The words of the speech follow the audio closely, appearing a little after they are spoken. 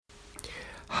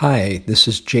Hi, this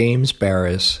is James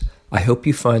Baraz. I hope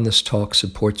you find this talk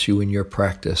supports you in your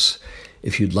practice.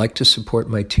 If you'd like to support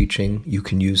my teaching, you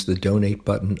can use the donate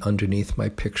button underneath my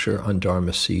picture on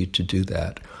Dharma Seed to do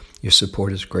that. Your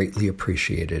support is greatly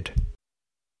appreciated.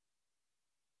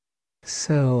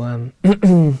 So,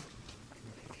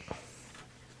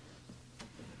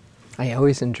 I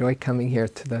always enjoy coming here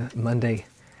to the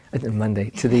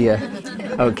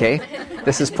okay,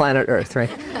 this is planet Earth, right?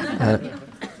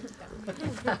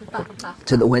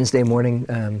 To the Wednesday morning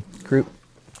group.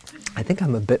 I think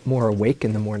I'm a bit more awake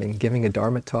in the morning. Giving a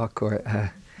Dharma talk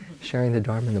or sharing the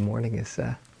Dharma in the morning is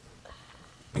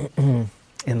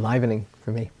enlivening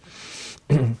for me.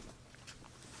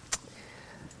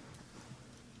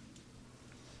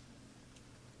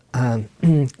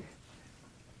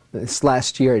 This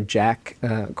last year, Jack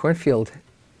Kornfield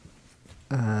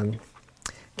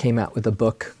came out with a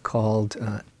book called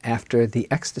After the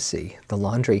Ecstasy, The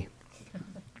Laundry.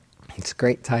 It's a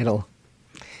great title.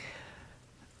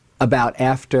 About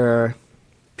after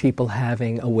people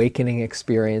having awakening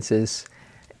experiences,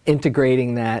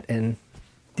 integrating that and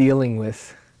dealing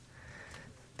with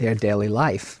their daily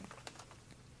life.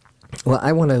 Well,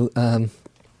 I want to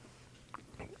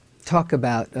talk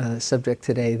about a subject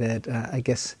today that I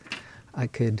guess I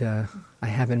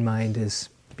have in mind as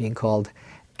being called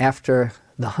After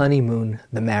the Honeymoon,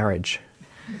 the Marriage.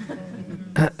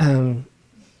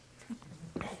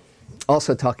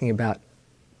 Also talking about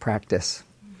practice.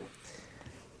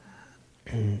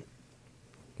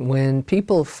 When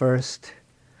people first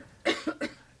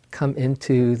come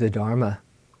into the Dharma,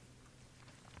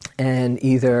 and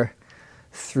either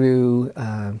through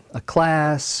a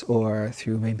class or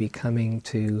through maybe coming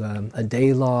to a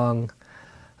day-long,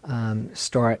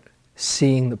 start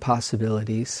seeing the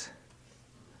possibilities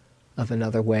of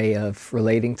another way of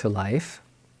relating to life,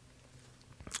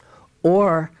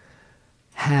 or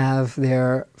have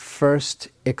their first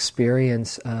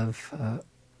experience of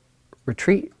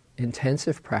retreat,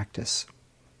 intensive practice.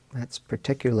 That's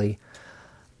particularly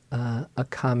a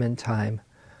common time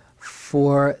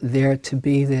for there to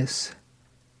be this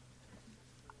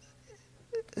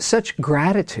such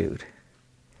gratitude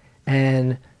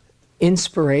and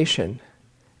inspiration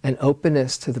and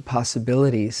openness to the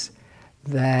possibilities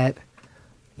that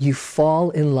you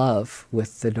fall in love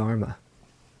with the Dharma.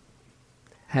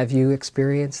 Have you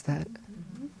experienced that?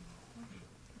 Mm-hmm.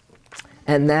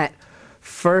 And that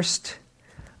first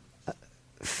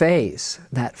phase,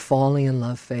 that falling in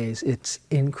love phase, it's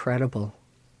incredible.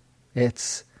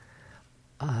 It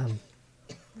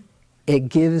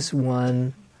gives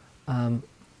one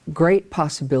great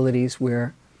possibilities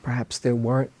where perhaps there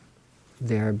weren't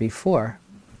there before.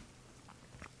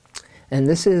 And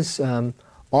this is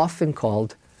often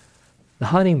called the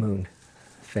honeymoon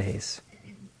phase.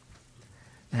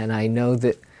 And I know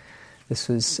that this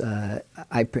was,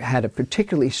 I had a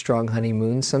particularly strong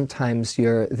honeymoon. Sometimes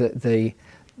the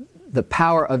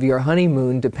power of your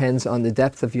honeymoon depends on the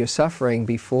depth of your suffering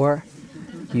before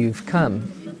you've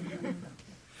come.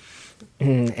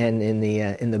 And in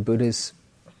the Buddha's,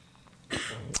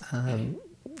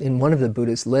 in one of the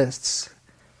Buddha's lists,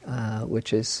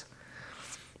 which is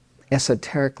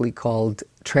esoterically called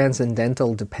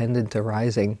transcendental dependent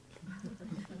arising,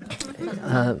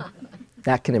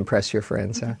 that can impress your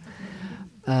friends, huh?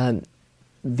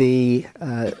 The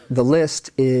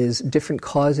list is different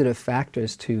causative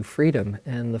factors to freedom,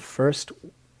 and the first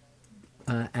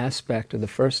aspect, or the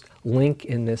first link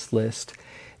in this list,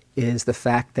 is the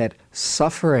fact that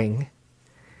suffering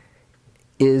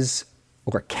is,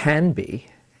 or can be,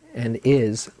 and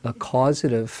is a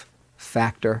causative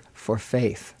factor for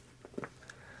faith.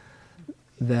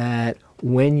 That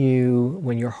when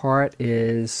your heart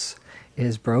is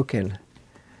broken,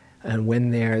 and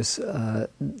when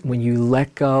you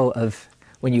let go of,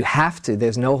 when you have to,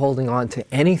 there's no holding on to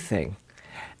anything,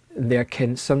 there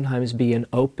can sometimes be an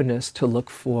openness to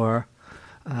look for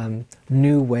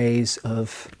new ways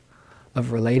of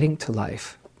relating to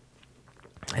life.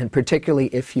 And particularly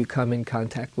if you come in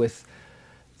contact with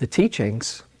the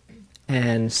teachings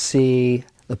and see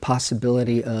the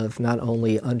possibility of not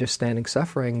only understanding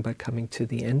suffering, but coming to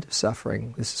the end of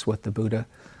suffering, this is what the Buddha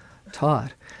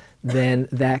taught, then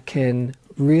that can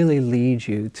really lead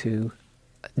you to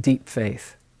deep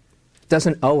faith.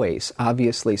 Doesn't always.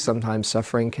 Obviously, sometimes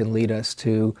suffering can lead us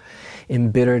to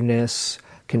embitterment,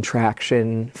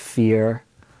 contraction, fear.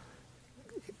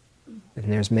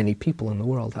 And there's many people in the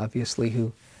world, obviously,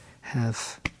 who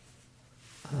have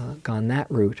gone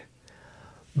that route.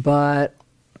 But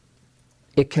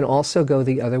it can also go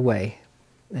the other way,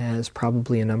 as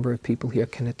probably a number of people here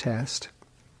can attest.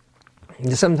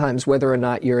 Sometimes, whether or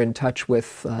not you're in touch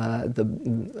with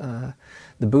the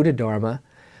Buddha Dharma,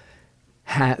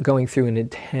 going through an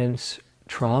intense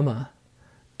trauma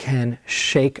can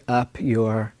shake up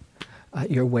your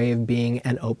way of being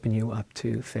and open you up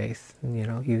to faith.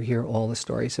 You hear all the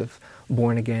stories of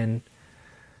born again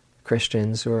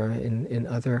Christians or in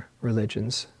other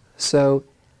religions. So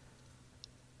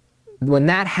when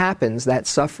that happens, that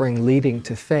suffering leading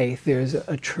to faith, there's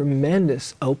a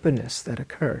tremendous openness that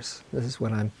occurs. This is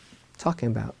what I'm talking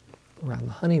about around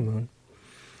the honeymoon.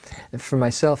 And for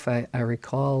myself, I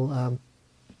recall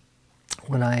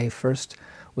when I first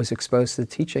was exposed to the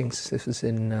teachings, this was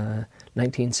in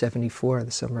 1974,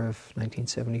 the summer of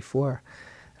 1974.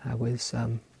 I was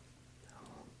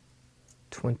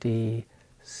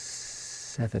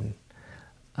 27.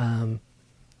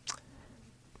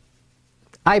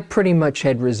 I pretty much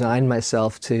had resigned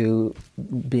myself to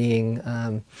being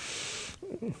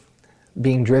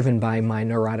driven by my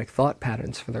neurotic thought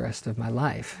patterns for the rest of my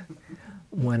life.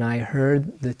 When I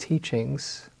heard the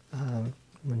teachings,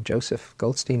 when Joseph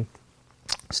Goldstein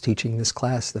was teaching this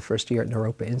class the first year at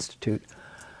Naropa Institute,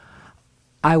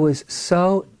 I was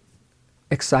so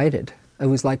excited. It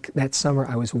was like that summer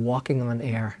I was walking on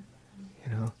air,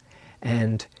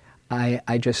 and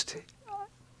I just,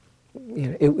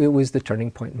 it was the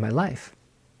turning point in my life.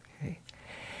 Okay.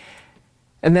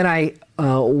 And then I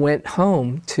went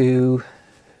home to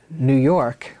New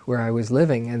York, where I was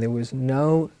living, and there was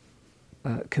no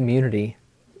community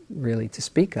really to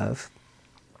speak of,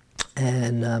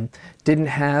 and didn't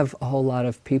have a whole lot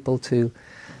of people to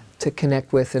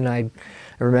connect with. And I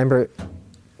remember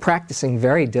practicing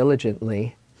very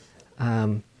diligently.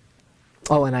 And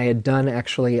I had done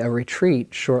actually a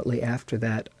retreat shortly after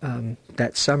that.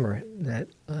 That summer,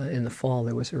 in the fall,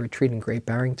 there was a retreat in Great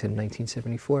Barrington,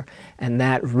 1974, and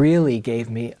that really gave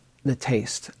me the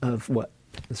taste of what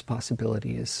this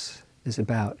possibility is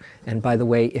about. And by the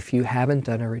way, if you haven't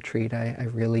done a retreat, I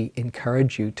really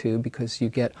encourage you to, because you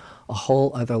get a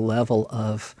whole other level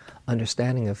of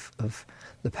understanding of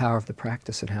the power of the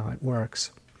practice and how it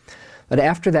works. But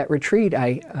after that retreat,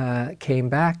 I came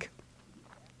back,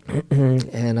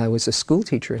 and I was a school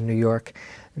teacher in New York,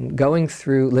 and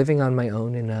living on my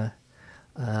own in an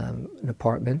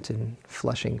apartment in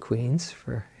Flushing, Queens,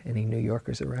 for any New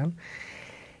Yorkers around,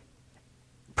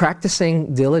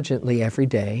 practicing diligently every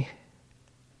day,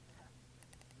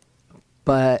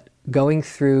 but going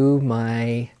through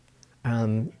my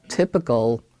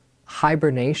typical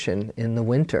hibernation in the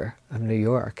winter of New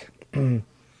York. And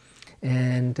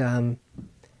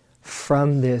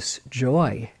from this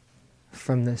joy,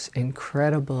 from this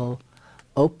incredible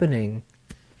opening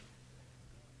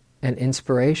and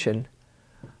inspiration,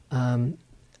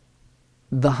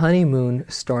 the honeymoon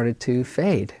started to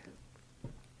fade.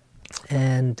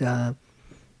 And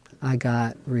I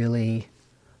got really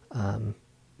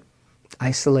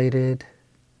isolated,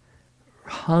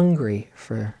 hungry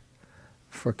for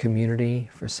community,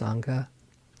 for Sangha,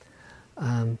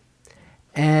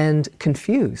 and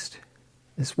confused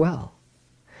as well.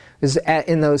 Because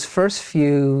in those first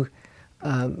few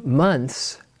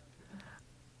months,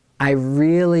 I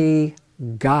really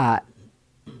got,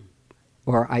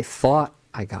 or I thought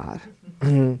I got,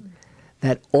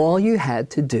 that all you had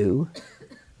to do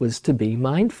was to be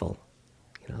mindful.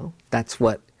 That's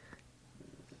what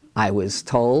I was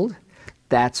told.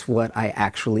 That's what I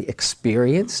actually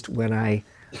experienced when I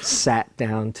sat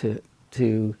down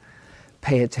to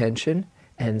pay attention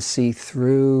and see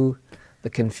through the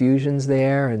confusions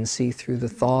there and see through the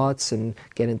thoughts and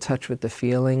get in touch with the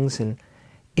feelings, and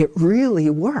it really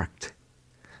worked.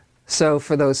 So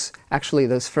for those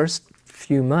first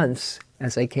few months,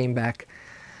 as I came back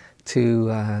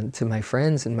to my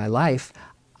friends and my life,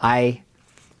 I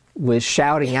was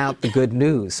shouting out the good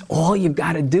news. All you've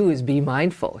got to do is be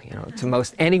mindful, to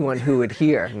most anyone who would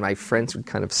hear. And my friends would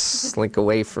kind of slink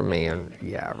away from me and,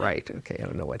 yeah, right, okay, I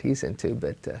don't know what he's into,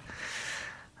 but I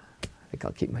think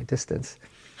I'll keep my distance.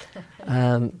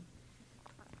 And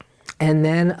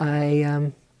then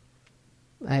I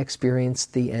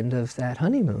experienced the end of that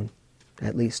honeymoon,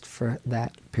 at least for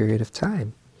that period of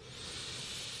time.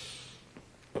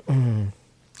 And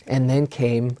then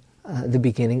came the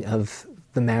beginning of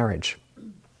the marriage,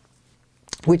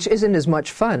 which isn't as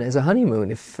much fun as a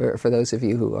honeymoon for those of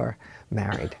you who are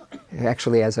married.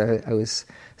 Actually, as I was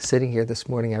sitting here this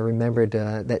morning, I remembered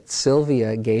that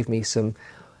Sylvia gave me some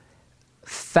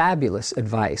fabulous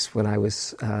advice when I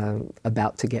was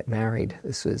about to get married.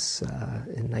 This was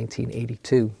in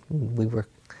 1982. We were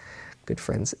good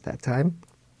friends at that time.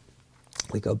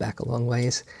 We go back a long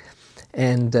ways.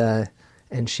 And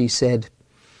she said,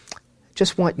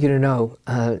 just want you to know,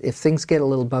 if things get a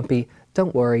little bumpy,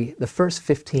 don't worry, the first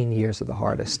 15 years are the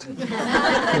hardest.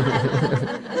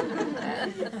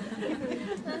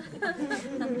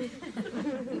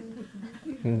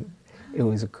 It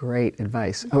was great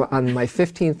advice. On my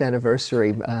 15th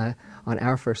anniversary, on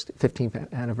our first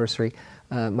 15th anniversary,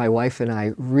 my wife and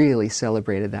I really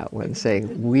celebrated that one,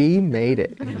 saying, we made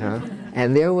it, you know.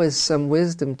 And there was some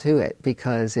wisdom to it,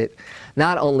 because it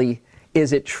not only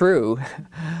is it true,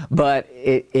 but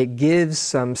it gives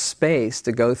some space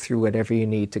to go through whatever you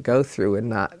need to go through and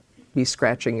not be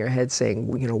scratching your head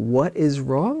saying, you know, what is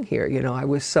wrong here? You know, I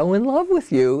was so in love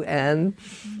with you and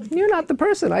you're not the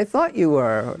person I thought you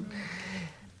were.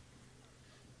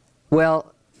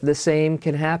 Well, the same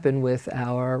can happen with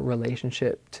our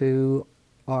relationship to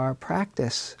our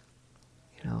practice.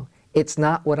 You know, it's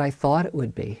not what I thought it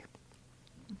would be.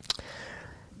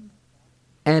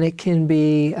 And it can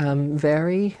be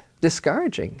very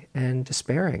discouraging and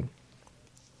despairing.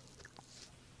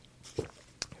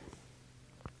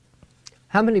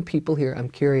 How many people here, I'm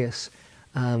curious,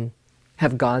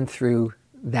 have gone through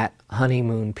that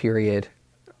honeymoon period?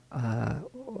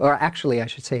 Or actually, I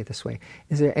should say it this way.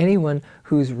 Is there anyone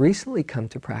who's recently come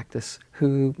to practice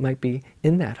who might be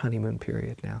in that honeymoon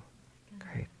period now?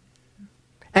 Great.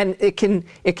 And it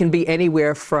can be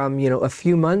anywhere from, you know, a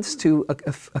few months to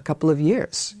a couple of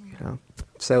years. You know?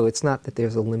 So it's not that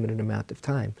there's a limited amount of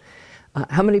time.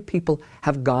 How many people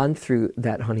have gone through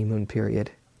that honeymoon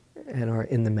period and are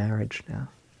in the marriage now?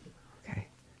 Okay.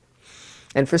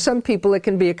 And for some people, it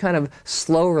can be a kind of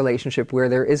slow relationship where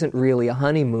there isn't really a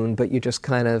honeymoon, but you just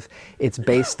kind of, it's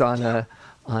based on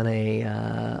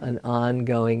an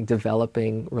ongoing,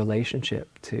 developing relationship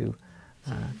to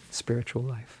spiritual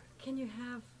life. Can you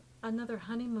have another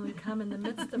honeymoon come in the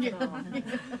midst of it all?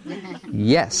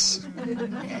 Yes.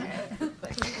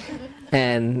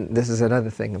 And this is another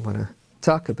thing I want to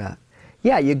talk about.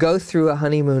 Yeah, you go through a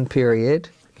honeymoon period,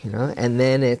 you know, and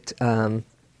then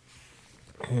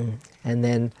and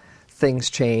then things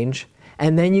change,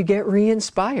 and then you get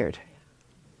re-inspired.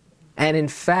 And in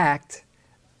fact,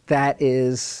 that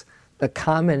is the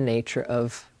common nature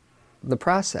of the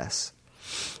process.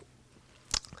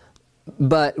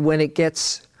 But when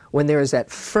there is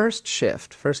that first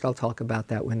shift, first I'll talk about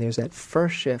that, when there's that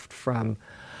first shift from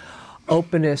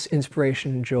openness,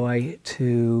 inspiration, and joy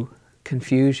to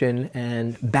confusion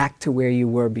and back to where you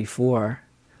were before,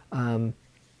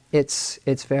 it's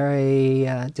very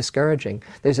discouraging.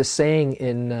 There's a saying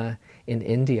in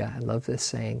India, I love this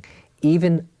saying,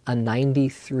 even a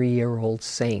 93-year-old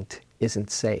saint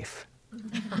isn't safe.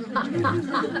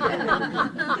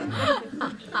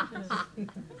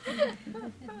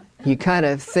 You kind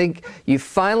of think you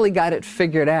finally got it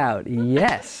figured out.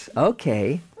 Yes,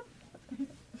 okay.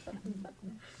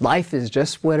 Life is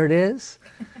just what it is.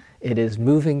 It is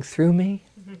moving through me.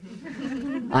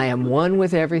 I am one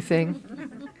with everything.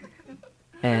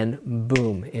 And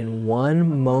boom, in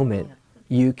one moment,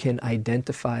 you can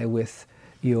identify with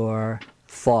your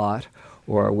thought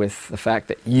or with the fact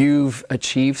that you've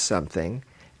achieved something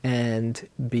and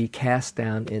be cast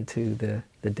down into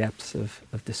the depths of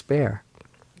despair.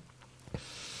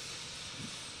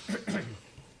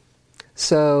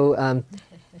 So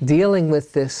dealing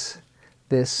with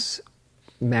this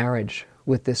marriage,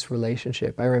 with this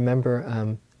relationship, I remember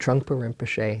Trungpa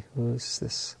Rinpoche, who's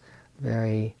this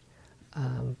very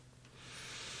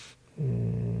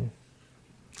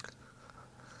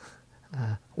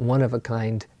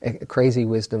one-of-a-kind, crazy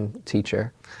wisdom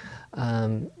teacher,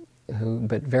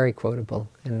 but very quotable.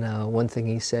 And one thing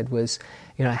he said was,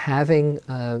 you know,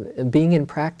 being in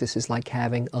practice is like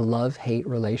having a love-hate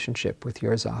relationship with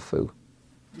your zafu.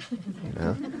 You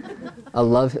know, a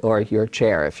love, or your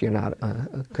chair if you're not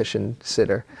a cushion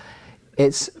sitter.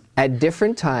 It's at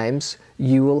different times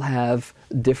you will have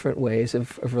different ways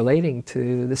of relating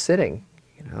to the sitting.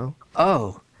 You know,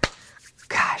 oh,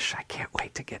 gosh, I can't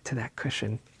wait to get to that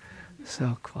cushion.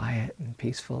 So quiet and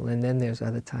peaceful. And then there's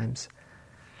other times,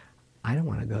 I don't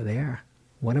want to go there.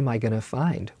 What am I going to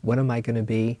find? What am I going to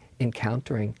be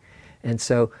encountering? And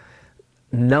so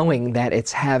knowing that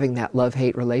it's having that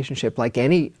love-hate relationship, like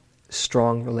any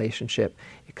strong relationship,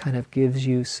 it kind of gives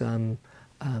you some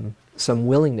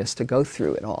willingness to go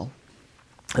through it all.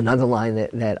 Another line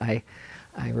that I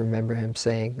remember him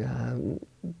saying,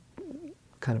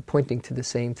 kind of pointing to the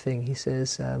same thing, he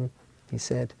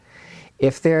said,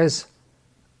 if there's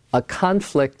a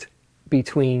conflict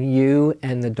between you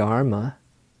and the Dharma,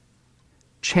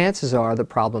 chances are the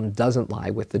problem doesn't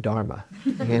lie with the Dharma.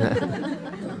 You know?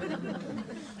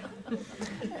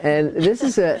 And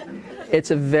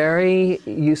it's a very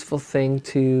useful thing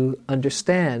to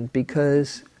understand,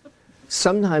 because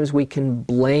sometimes we can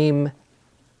blame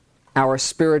our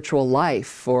spiritual life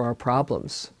for our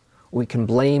problems. We can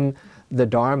blame the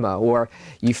Dharma, or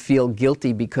you feel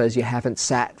guilty because you haven't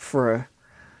sat for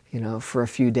a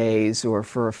few days or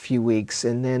for a few weeks,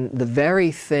 and then the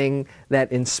very thing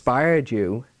that inspired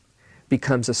you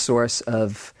becomes a source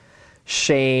of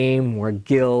shame or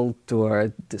guilt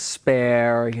or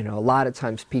despair. A lot of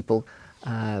times people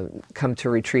come to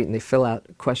retreat and they fill out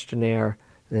a questionnaire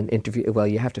and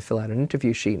you have to fill out an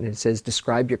interview sheet, and it says,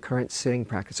 describe your current sitting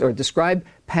practice, or describe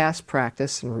past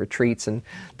practice and retreats, and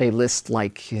they list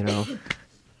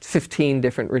 15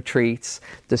 different retreats.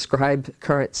 Describe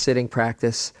current sitting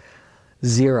practice,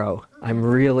 0. I'm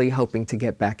really hoping to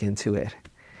get back into it.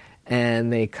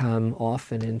 And they come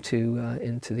often into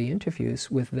the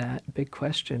interviews with that big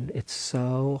question. It's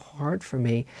so hard for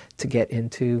me to get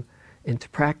into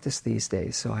practice these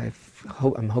days, so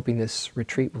I'm hoping this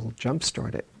retreat will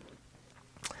jumpstart it.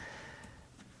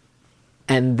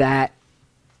 And that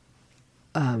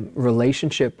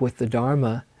relationship with the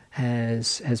Dharma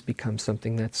has become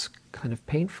something that's kind of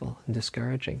painful and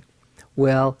discouraging.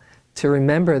 Well, to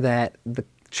remember that the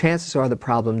chances are the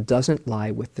problem doesn't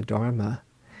lie with the Dharma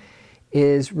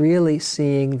is really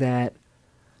seeing that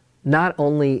not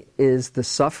only is the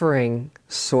suffering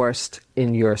sourced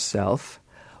in yourself,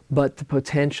 but the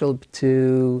potential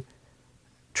to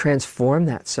transform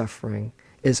that suffering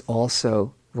is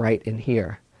also right in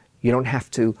here. You don't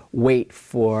have to wait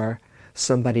for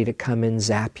somebody to come and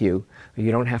zap you. Or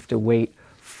you don't have to wait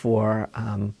for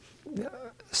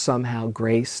somehow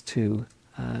grace to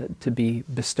be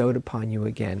bestowed upon you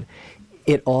again.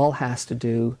 It all has to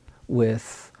do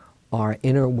with our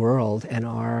inner world and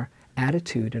our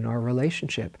attitude and our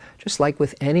relationship. Just like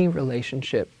with any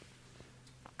relationship,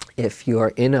 if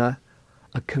you're in a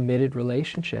committed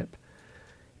relationship,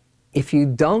 if you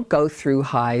don't go through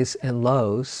highs and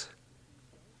lows,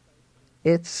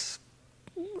 it's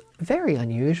very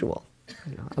unusual.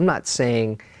 I'm not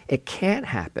saying it can't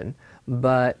happen,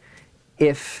 but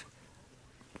if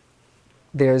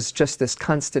there's just this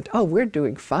constant, we're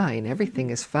doing fine, everything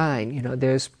is fine,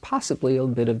 there's possibly a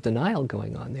little bit of denial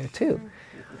going on there too.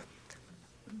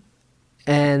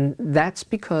 And that's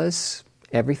because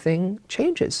everything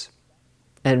changes.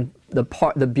 And the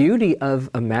beauty of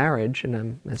a marriage,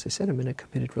 and as I said, I'm in a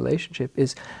committed relationship,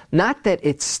 is not that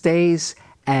it stays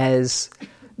as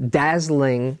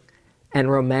dazzling and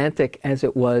romantic as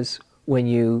it was when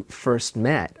you first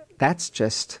met. That's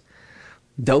just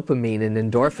dopamine and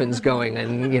endorphins going,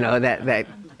 and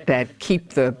that keep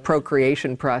the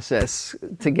procreation process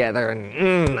together.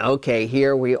 And okay,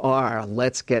 here we are.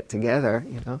 Let's get together.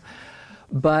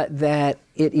 But that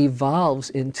it evolves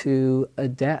into a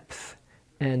depth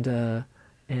and a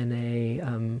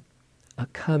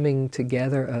coming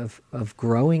together of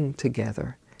growing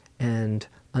together and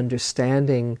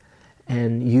understanding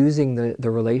and using the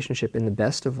relationship in the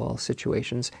best of all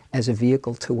situations as a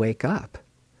vehicle to wake up.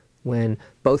 When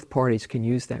both parties can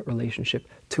use that relationship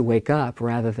to wake up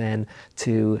rather than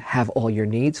to have all your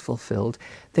needs fulfilled,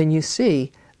 then you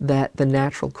see that the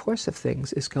natural course of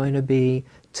things is going to be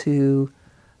to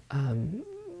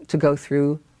go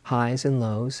through highs and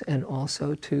lows, and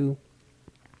also to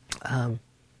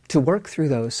work through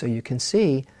those so you can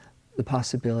see the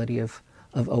possibility of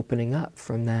opening up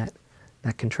from that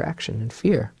contraction and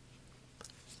fear.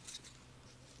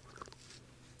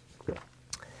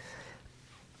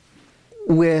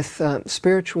 With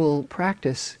spiritual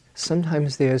practice,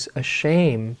 sometimes there's a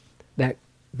shame that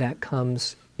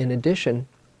comes in addition,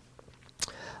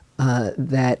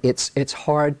 that it's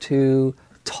hard to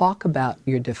talk about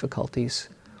your difficulties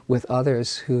with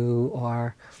others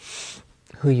who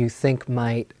you think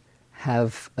might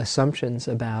have assumptions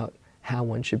about how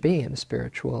one should be in a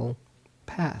spiritual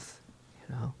path.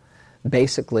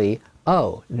 Basically,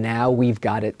 now we've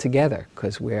got it together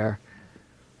because we're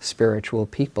spiritual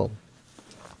people.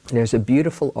 There's a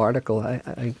beautiful article,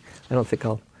 I don't think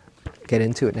I'll get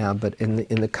into it now, but in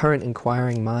the current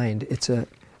inquiring mind, it's a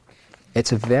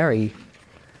very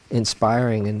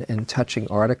inspiring and touching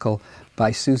article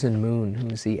by Susan Moon,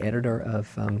 who's the editor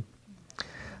of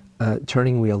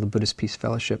Turning Wheel, the Buddhist Peace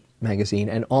Fellowship magazine,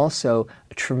 and also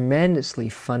a tremendously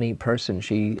funny person.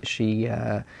 She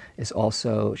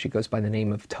goes by the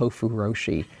name of Tofu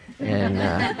Roshi, and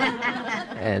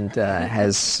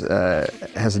has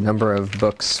a number of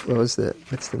books. What's the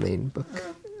main book?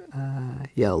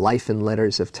 Life and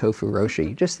Letters of Tofu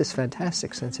Roshi. Just this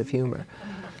fantastic sense of humor.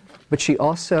 But she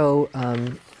also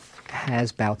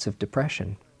has bouts of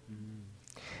depression.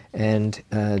 And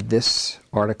this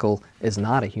article is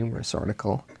not a humorous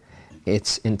article.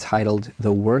 It's entitled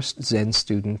 "The Worst Zen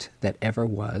Student That Ever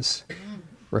Was,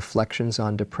 Reflections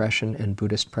on Depression and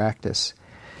Buddhist Practice."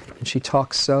 And she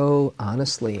talks so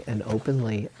honestly and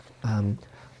openly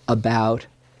about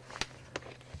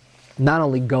not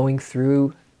only going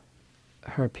through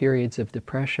her periods of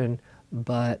depression,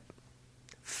 but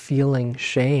feeling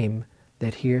shame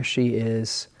that here she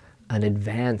is an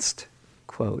advanced,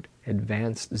 quote,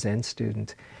 advanced Zen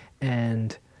student,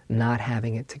 and not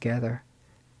having it together.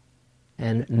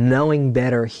 And knowing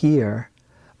better here,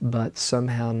 but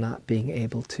somehow not being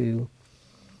able to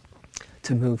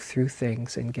move through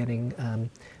things, and getting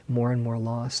more and more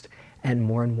lost and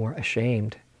more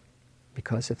ashamed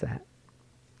because of that.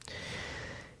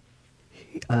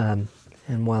 And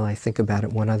while I think about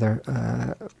it, one other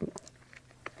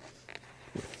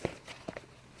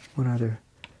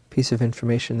piece of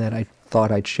information that I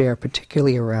thought I'd share,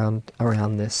 particularly around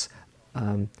this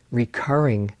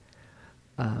recurring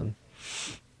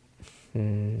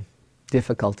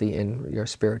difficulty in your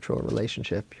spiritual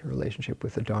relationship, your relationship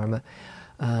with the Dharma,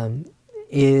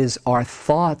 is our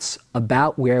thoughts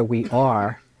about where we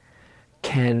are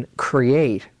can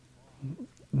create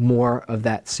more of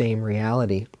that same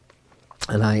reality.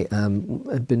 And I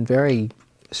have been very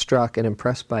struck and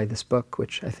impressed by this book,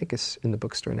 which I think is in the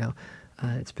bookstore now.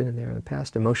 It's been in there in the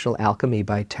past, Emotional Alchemy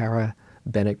by Tara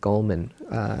Bennett Goldman.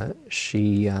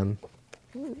 She and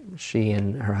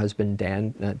her husband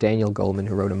Daniel Goleman,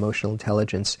 who wrote Emotional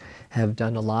Intelligence, have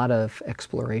done a lot of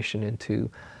exploration into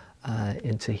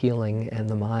healing and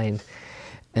the mind.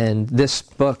 And this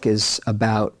book is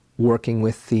about working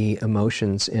with the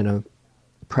emotions in a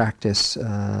practice,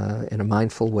 in a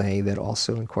mindful way that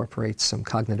also incorporates some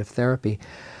cognitive therapy.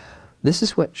 This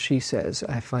is what she says.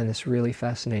 I find this really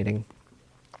fascinating.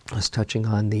 I was touching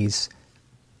on these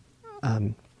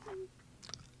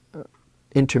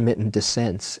intermittent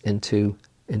descents into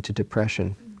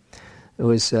depression. It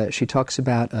was she talks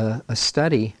about a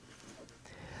study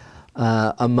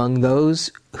among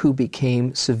those who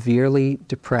became severely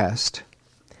depressed,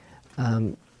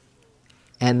 and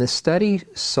the study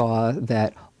saw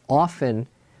that often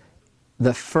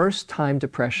the first time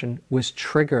depression was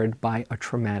triggered by a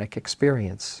traumatic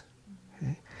experience.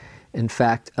 Okay? In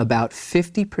fact, about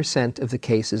 50% of the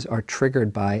cases are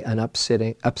triggered by an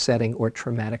upsetting or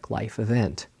traumatic life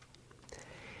event.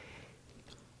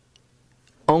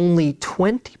 Only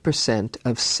 20%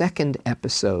 of second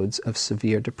episodes of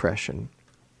severe depression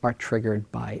are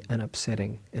triggered by an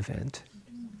upsetting event.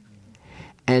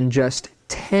 And just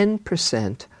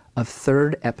 10% of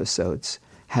third episodes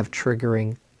have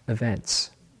triggering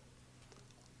events.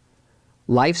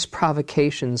 Life's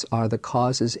provocations are the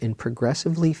causes in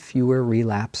progressively fewer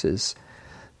relapses,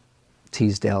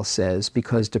 Teasdale says,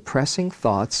 because depressing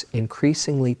thoughts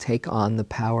increasingly take on the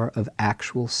power of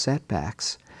actual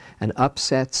setbacks and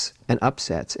upsets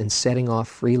in setting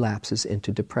off relapses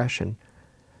into depression.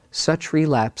 Such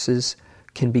relapses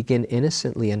can begin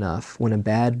innocently enough when a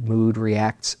bad mood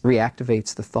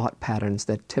reactivates the thought patterns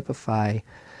that typify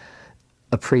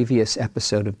a previous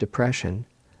episode of depression.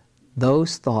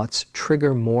 Those thoughts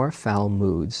trigger more foul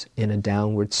moods in a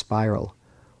downward spiral.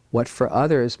 What for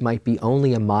others might be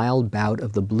only a mild bout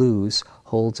of the blues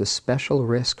holds a special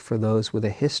risk for those with a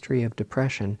history of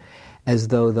depression, as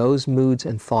though those moods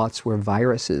and thoughts were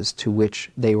viruses to which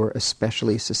they were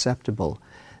especially susceptible.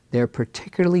 They're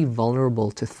particularly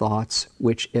vulnerable to thoughts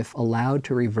which, if allowed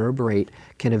to reverberate,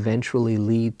 can eventually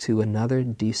lead to another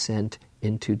descent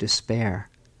into despair.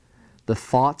 The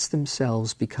thoughts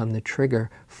themselves become the trigger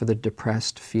for the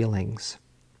depressed feelings.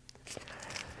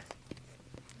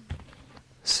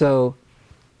 So,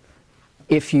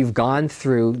 if you've gone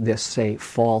through this, say,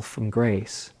 fall from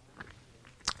grace,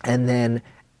 and then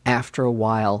after a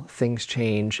while things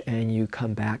change and you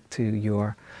come back to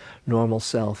your normal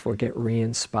self or get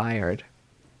re-inspired,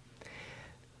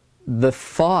 the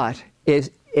thought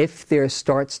is, if there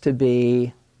starts to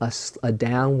be a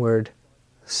downward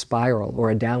spiral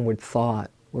or a downward thought,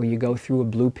 where you go through a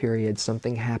blue period,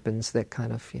 something happens that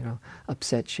kind of,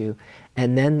 upsets you,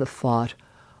 and then the thought,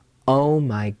 oh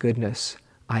my goodness,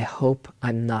 I hope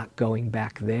I'm not going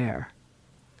back there.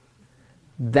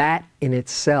 That in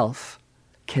itself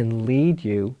can lead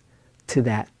you to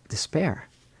that despair,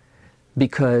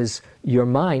 because your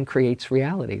mind creates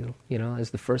reality. As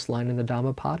the first line in the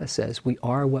Dhammapada says, we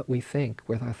are what we think.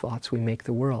 With our thoughts we make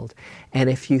the world. And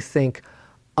if you think,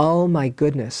 oh my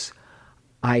goodness,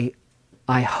 I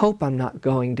hope I'm not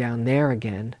going down there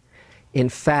again, in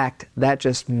fact, that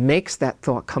just makes that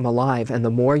thought come alive, and the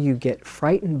more you get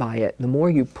frightened by it, the more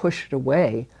you push it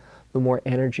away, the more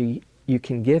energy you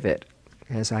can give it.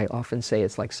 As I often say,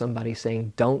 it's like somebody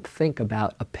saying, don't think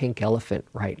about a pink elephant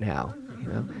right now.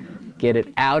 Get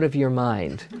it out of your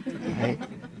mind. Right?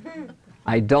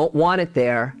 I don't want it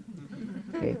there.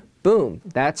 Okay? boom,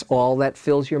 that's all that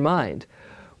fills your mind.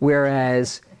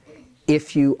 Whereas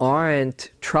if you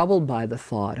aren't troubled by the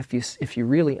thought, if you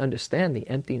really understand the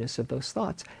emptiness of those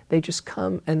thoughts, they just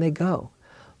come and they go.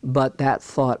 But that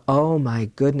thought, oh my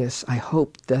goodness, I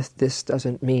hope that this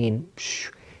doesn't mean,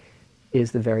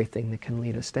 is the very thing that can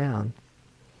lead us down.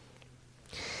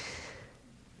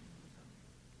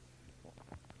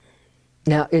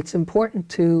 Now, it's important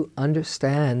to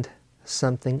understand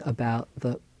something about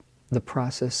the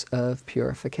process of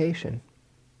purification.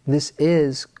 This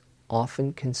is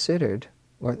often considered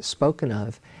or spoken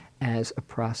of as a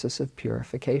process of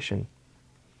purification.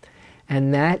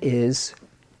 And that is,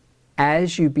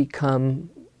 as you become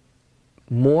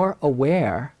more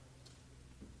aware,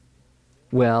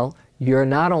 well, you're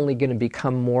not only going to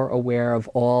become more aware of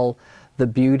all the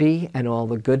beauty and all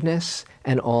the goodness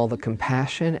and all the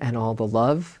compassion and all the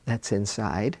love that's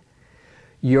inside,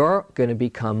 you're going to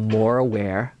become more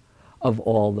aware of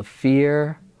all the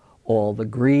fear, all the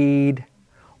greed,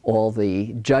 all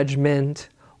the judgment,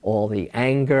 all the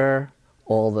anger,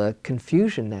 all the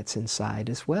confusion that's inside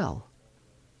as well.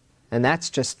 And that's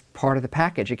just part of the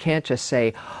package. You can't just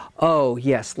say, oh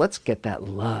yes, let's get that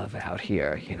love out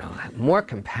here, more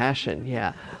compassion,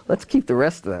 yeah. Let's keep the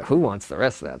rest of that. Who wants the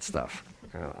rest of that stuff?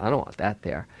 I don't want that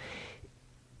there.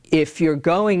 If you're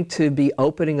going to be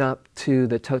opening up to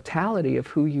the totality of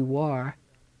who you are,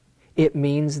 it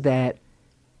means that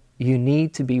you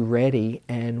need to be ready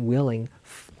and willing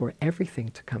for everything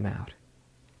to come out.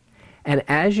 And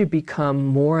as you become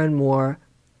more and more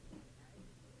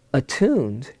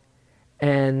attuned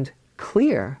and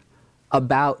clear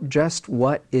about just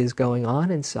what is going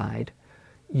on inside,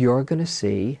 you're going to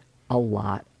see a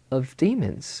lot of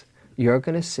demons. You're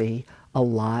going to see a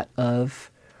lot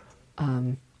of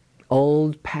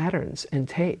old patterns and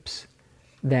tapes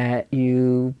that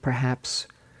you perhaps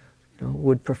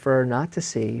would prefer not to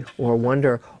see, or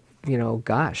wonder,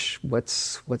 gosh,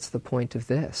 what's the point of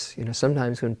this?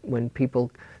 Sometimes when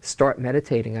people start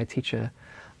meditating, I teach a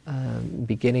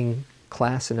beginning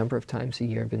class a number of times a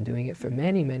year. I've been doing it for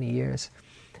many, many years.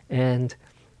 And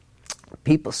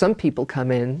some people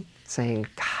come in saying,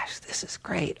 gosh, this is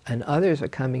great. And others are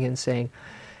coming in saying,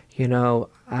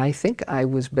 I think I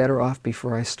was better off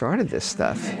before I started this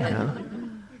stuff,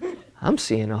 I'm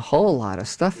seeing a whole lot of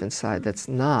stuff inside that's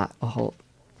not a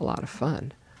lot of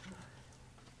fun.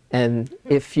 And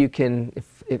if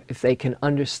they can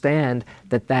understand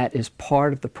that is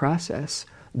part of the process,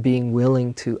 being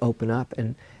willing to open up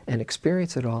and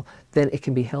experience it all, then it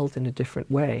can be held in a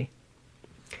different way.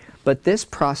 But this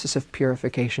process of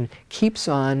purification keeps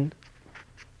on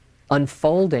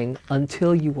unfolding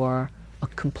until you are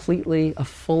a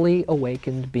fully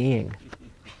awakened being.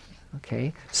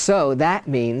 Okay? So that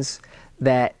means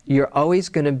that you're always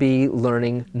going to be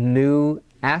learning new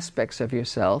aspects of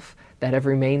yourself that have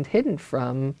remained hidden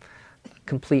from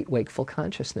complete wakeful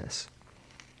consciousness.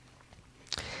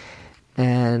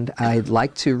 And I'd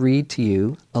like to read to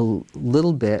you a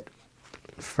little bit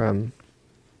from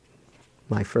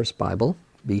my first Bible,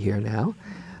 Be Here Now,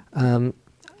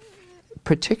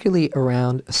 particularly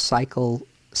around cycles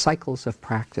of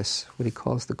practice, what he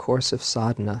calls the course of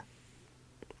sadhana.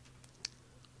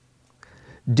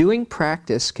 Doing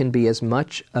practice can be as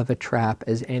much of a trap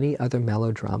as any other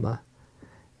melodrama.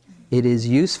 It is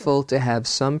useful to have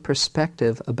some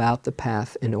perspective about the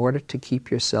path in order to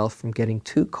keep yourself from getting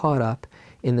too caught up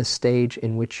in the stage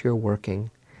in which you're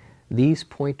working. These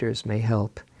pointers may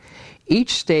help.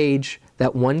 Each stage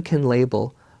that one can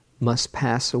label must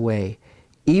pass away.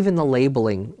 Even the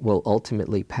labeling will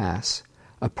ultimately pass.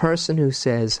 A person who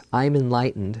says, I'm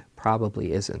enlightened,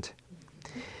 probably isn't.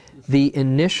 The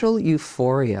initial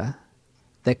euphoria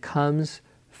that comes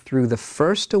through the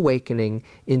first awakening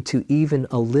into even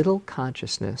a little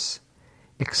consciousness,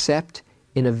 except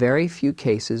in a very few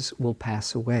cases, will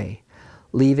pass away,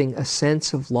 leaving a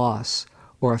sense of loss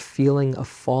or a feeling of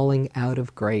falling out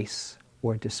of grace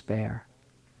or despair.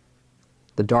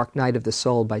 The Dark Night of the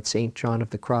Soul by St. John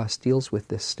of the Cross deals with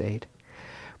this state.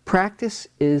 Practice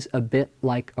is a bit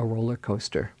like a roller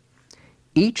coaster.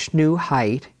 Each new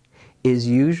height is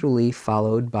usually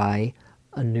followed by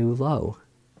a new low.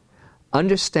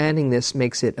 Understanding this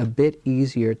makes it a bit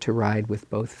easier to ride with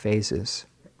both phases.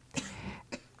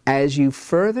 As you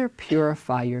further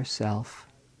purify yourself,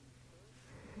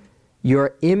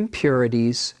 your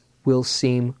impurities will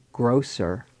seem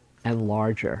grosser and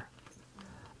larger.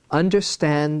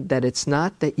 Understand that it's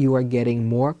not that you are getting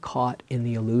more caught in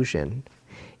the illusion.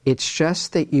 It's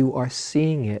just that you are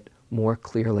seeing it more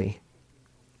clearly.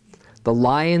 The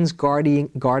lions guarding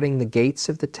the gates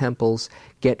of the temples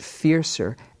get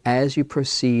fiercer as you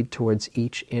proceed towards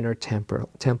each inner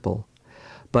temple.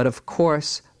 But of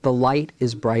course, the light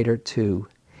is brighter too.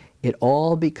 It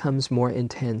all becomes more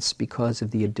intense because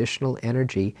of the additional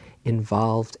energy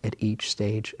involved at each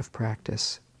stage of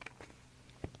practice.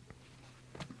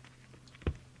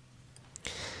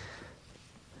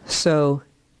 So,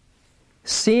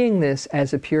 seeing this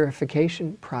as a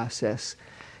purification process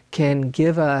can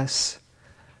give us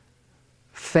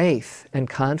faith and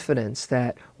confidence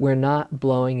that we're not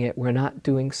blowing it, we're not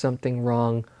doing something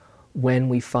wrong when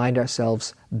we find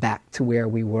ourselves back to where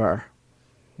we were.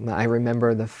 I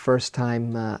remember the first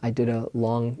time I did a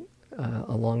long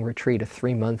retreat, a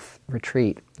 3-month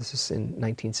retreat. This is in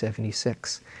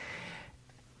 1976.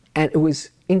 And it was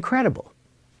incredible.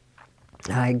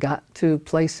 I got to a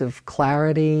place of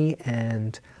clarity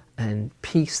and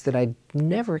peace that I'd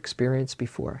never experienced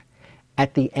before.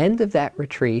 At the end of that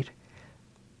retreat,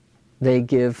 they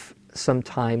give some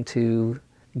time to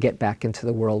get back into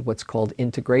the world, what's called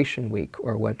Integration Week,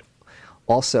 or what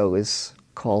also is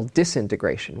called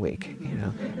Disintegration Week,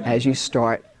 as you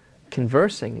start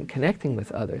conversing and connecting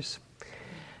with others.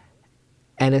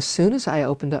 And as soon as I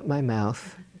opened up my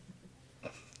mouth,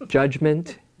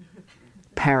 judgment,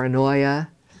 paranoia,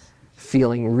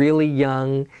 feeling really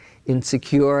young,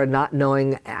 insecure, not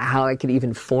knowing how I could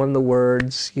even form the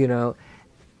words, and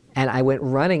I went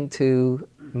running to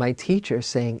my teacher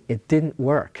saying it didn't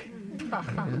work.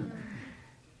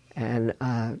 And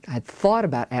I'd thought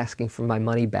about asking for my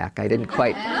money back. I didn't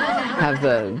quite have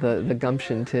the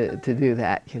gumption to do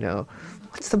that,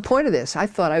 What's the point of this? I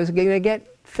thought I was going to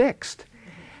get fixed.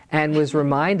 And was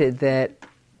reminded that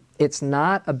it's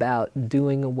not about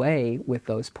doing away with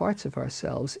those parts of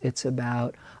ourselves. It's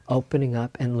about opening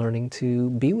up and learning to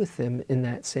be with them in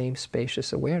that same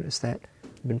spacious awareness that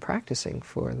I've been practicing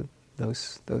for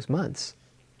those months.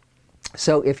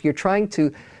 So if you're trying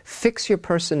to fix your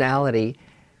personality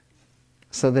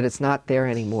so that it's not there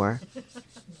anymore,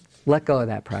 let go of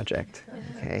that project,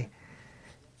 okay?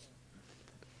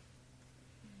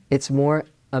 It's more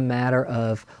a matter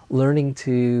of learning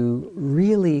to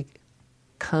really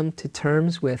come to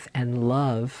terms with and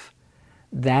love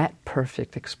that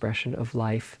perfect expression of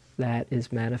life that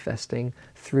is manifesting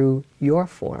through your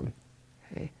form.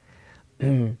 Okay?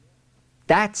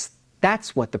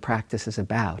 That's what the practice is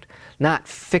about. Not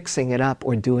fixing it up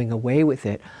or doing away with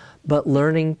it, but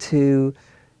learning to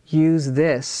use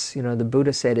this, the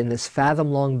Buddha said, in this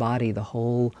fathom-long body, the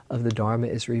whole of the Dharma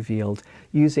is revealed,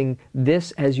 using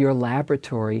this as your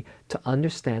laboratory to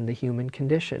understand the human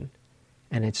condition,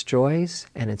 and its joys,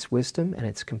 and its wisdom, and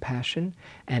its compassion,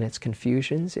 and its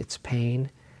confusions, its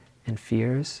pain and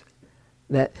fears.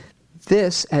 That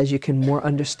this, as you can more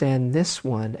understand this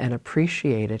one and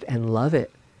appreciate it and love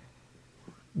it,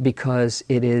 because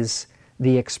it is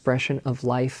the expression of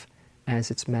life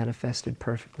as it's manifested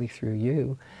perfectly through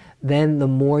you, then the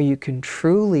more you can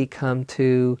truly come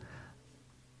to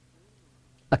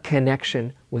a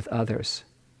connection with others.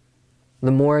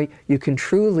 The more you can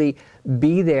truly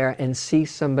be there and see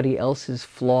somebody else's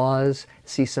flaws,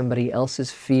 see somebody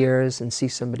else's fears, and see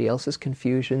somebody else's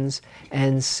confusions,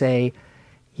 and say,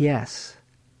 yes,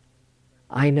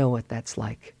 I know what that's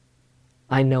like.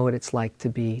 I know what it's like to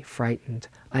be frightened.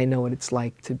 I know what it's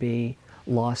like to be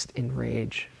lost in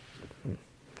rage.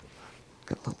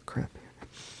 Got a little cramp here.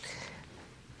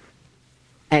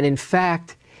 And in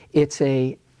fact, it's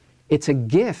a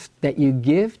gift that you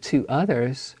give to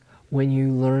others when you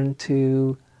learn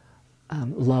to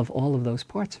love all of those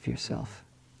parts of yourself.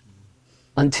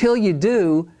 Until you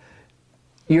do,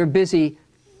 you're busy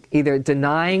either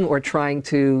denying or trying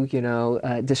to,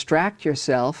 distract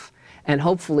yourself and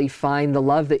hopefully find the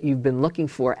love that you've been looking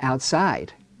for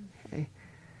outside. Okay?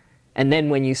 And then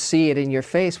when you see it in your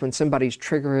face, when somebody's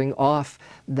triggering off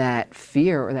that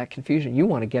fear or that confusion, you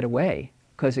want to get away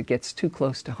because it gets too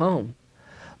close to home.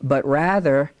 But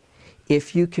rather,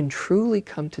 if you can truly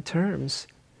come to terms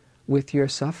with your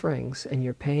sufferings and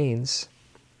your pains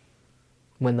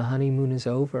when the honeymoon is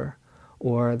over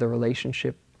or the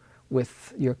relationship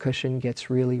with your cushion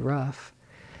gets really rough,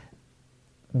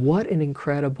 what an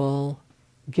incredible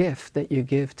gift that you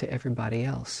give to everybody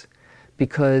else.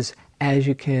 Because as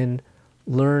you can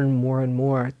learn more and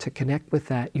more to connect with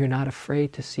that, you're not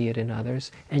afraid to see it in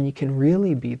others, and you can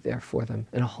really be there for them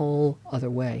in a whole other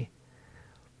way.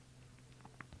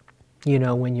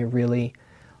 When you're really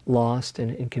lost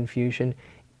and in confusion,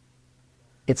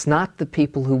 it's not the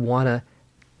people who want to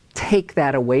take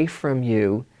that away from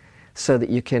you so that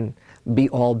you can be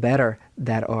all better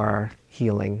that are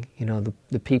healing.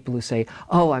 The people who say,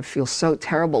 "Oh, I feel so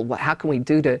terrible. What can we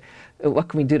do to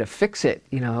fix it?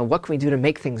 What can we do to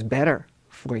make things better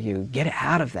for you? Get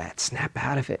out of that. Snap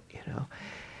out of it."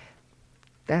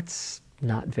 That's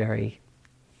not very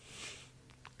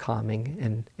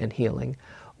calming and healing.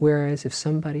 Whereas if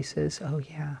somebody says, oh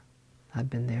yeah, I've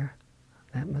been there,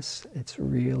 it's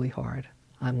really hard.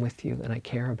 I'm with you and I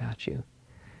care about you.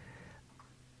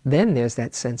 Then there's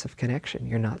that sense of connection.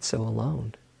 You're not so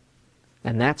alone.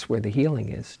 And that's where the healing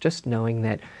is. Just knowing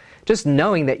that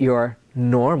you're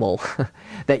normal,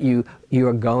 that you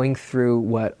are going through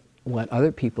what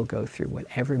other people go through, what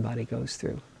everybody goes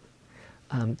through,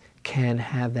 can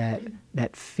have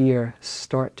that fear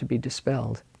start to be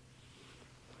dispelled.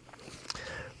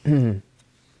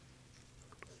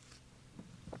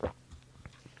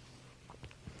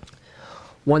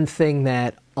 One thing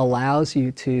that allows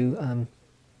you to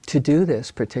do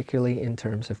this, particularly in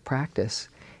terms of practice,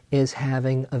 is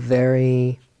having a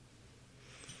very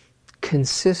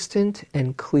consistent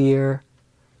and clear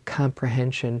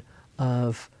comprehension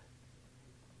of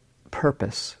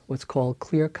purpose, what's called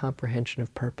clear comprehension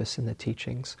of purpose in the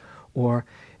teachings. Or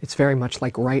it's very much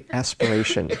like right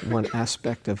aspiration, one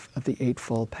aspect of the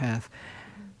Eightfold Path.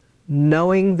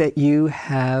 Knowing that you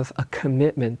have a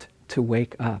commitment to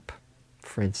wake up,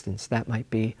 for instance, that might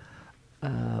be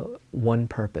one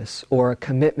purpose, or a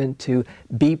commitment to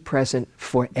be present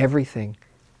for everything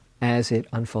as it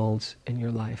unfolds in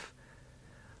your life.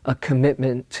 A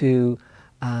commitment to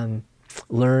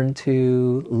learn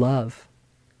to love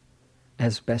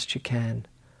as best you can.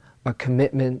 A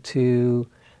commitment to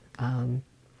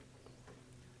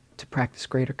practice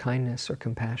greater kindness or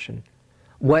compassion.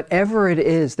 Whatever it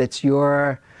is that's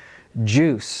your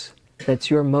juice, that's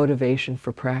your motivation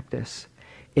for practice,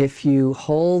 if you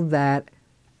hold that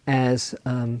as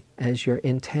your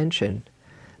intention,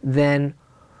 then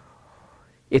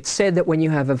it's said that when you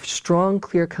have a strong,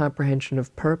 clear comprehension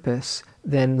of purpose,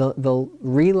 then the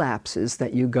relapses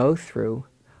that you go through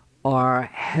are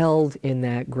held in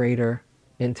that greater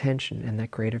intention and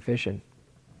that greater vision.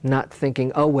 Not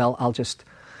thinking, oh well, I'll just,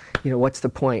 what's the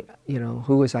point?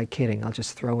 Who was I kidding? I'll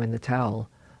just throw in the towel.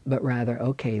 But rather,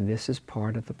 okay, this is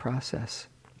part of the process.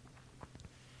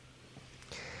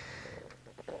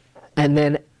 And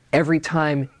then every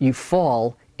time you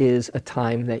fall is a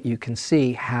time that you can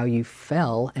see how you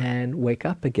fell and wake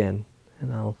up again.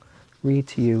 And I'll read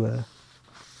to you, I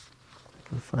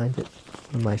can find it,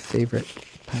 one of my favorite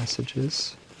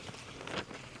passages.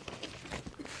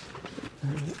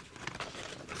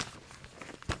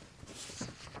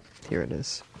 Here it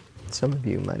is. Some of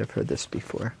you might have heard this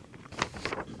before.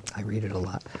 I read it a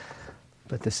lot.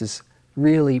 But this is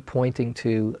really pointing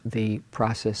to the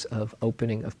process of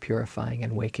opening, of purifying,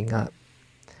 and waking up.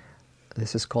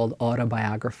 This is called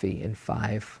Autobiography in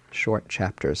 5 short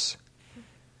chapters.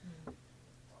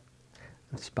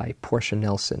 It's by Portia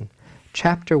Nelson.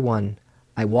 Chapter 1,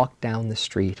 I walk down the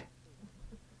street.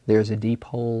 There's a deep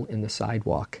hole in the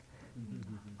sidewalk.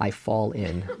 I fall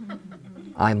in.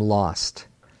 I'm lost.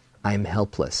 I'm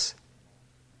helpless.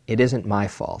 It isn't my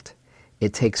fault.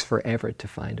 It takes forever to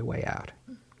find a way out.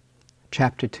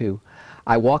 Chapter 2,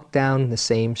 I walk down the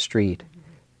same street.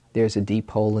 There's a deep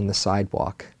hole in the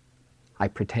sidewalk. I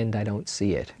pretend I don't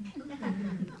see it.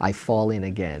 I fall in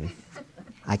again.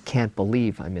 I can't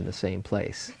believe I'm in the same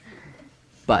place.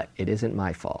 But it isn't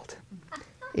my fault.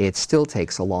 It still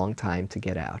takes a long time to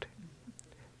get out.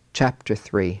 Chapter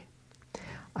 3,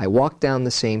 I walk down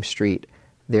the same street.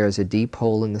 There's a deep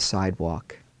hole in the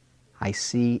sidewalk. I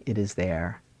see it is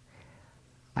there.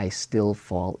 I still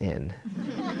fall in.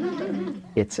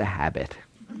 It's a habit.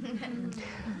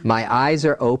 My eyes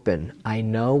are open. I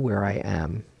know where I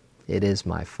am. It is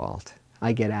my fault.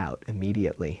 I get out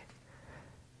immediately.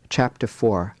 Chapter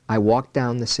 4, I walk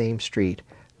down the same street.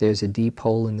 There's a deep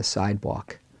hole in the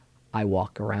sidewalk. I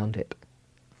walk around it.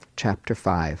 Chapter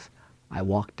 5, I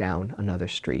walk down another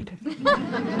street.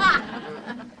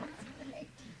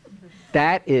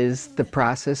 That is the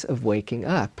process of waking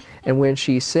up. And when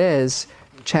she says,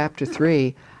 Chapter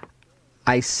 3,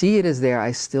 I see it is there,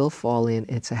 I still fall in,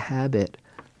 it's a habit.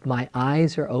 My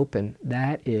eyes are open.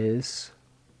 That is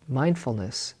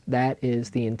mindfulness. That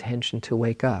is the intention to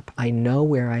wake up. I know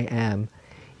where I am.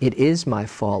 It is my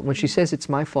fault. When she says it's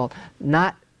my fault,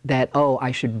 not that, oh,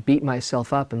 I should beat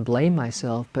myself up and blame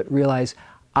myself, but realize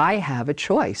I have a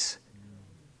choice.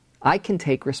 I can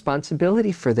take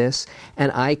responsibility for this,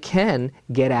 and I can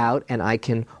get out and I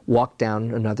can walk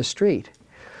down another street.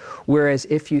 Whereas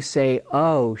if you say,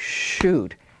 oh,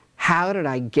 shoot, how did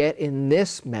I get in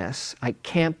this mess? I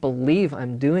can't believe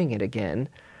I'm doing it again.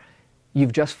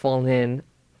 You've just fallen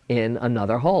in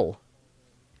another hole.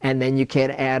 And then you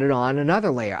can't add it on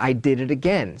another layer. I did it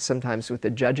again. Sometimes with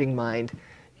the judging mind,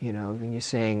 when you're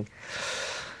saying,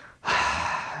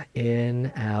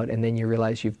 in, out, and then you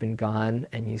realize you've been gone,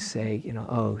 and you say,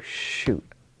 oh, shoot,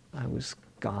 I was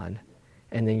gone.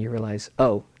 And then you realize,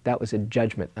 oh, that was a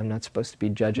judgment. I'm not supposed to be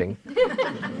judging.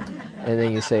 And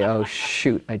then you say, oh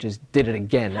shoot, I just did it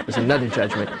again. That was another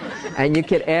judgment. And you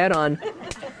could add on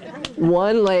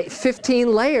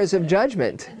 15 layers of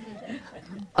judgment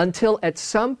until at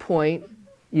some point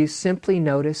you simply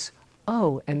notice,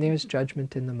 oh, and there's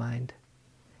judgment in the mind.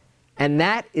 And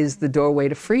that is the doorway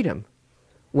to freedom,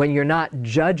 when you're not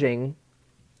judging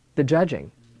the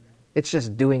judging. It's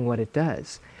just doing what it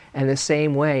does. And the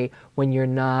same way, when you're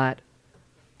not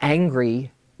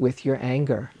angry with your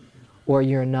anger, or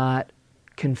you're not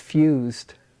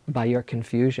confused by your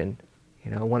confusion.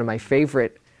 You know, one of my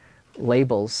favorite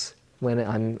labels when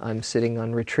I'm sitting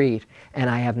on retreat and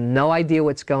I have no idea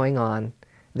what's going on,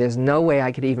 there's no way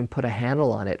I could even put a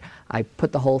handle on it. I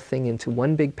put the whole thing into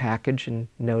one big package and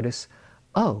notice,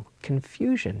 oh,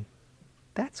 confusion.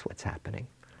 That's what's happening.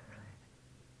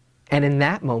 And in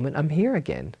that moment, I'm here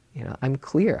again. You know, I'm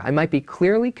clear. I might be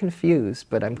clearly confused,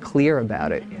 but I'm clear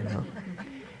about it, you know.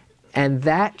 And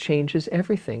that changes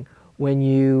everything when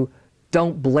you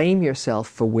don't blame yourself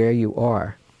for where you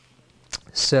are.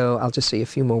 So I'll just say a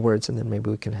few more words and then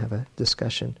maybe we can have a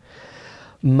discussion.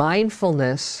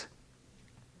 Mindfulness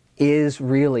is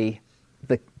really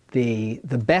the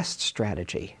best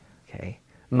strategy. Okay?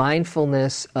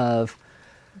 Mindfulness of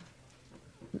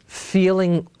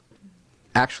feeling.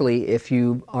 Actually, if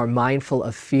you are mindful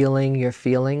of feeling your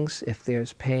feelings, if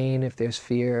there's pain, if there's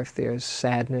fear, if there's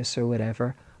sadness or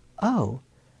whatever, oh,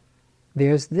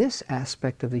 there's this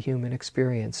aspect of the human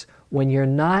experience. When you're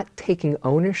not taking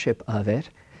ownership of it,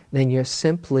 then you're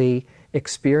simply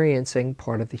experiencing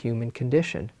part of the human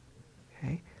condition.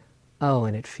 Okay? Oh,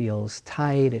 and it feels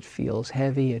tight, it feels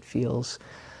heavy, it feels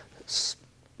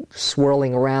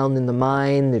swirling around in the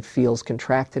mind, it feels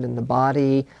contracted in the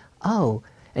body. Oh,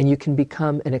 and you can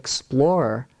become an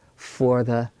explorer for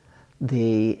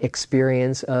the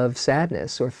experience of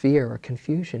sadness or fear or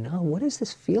confusion. Oh, what does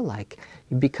this feel like?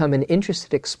 You become an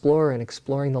interested explorer in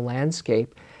exploring the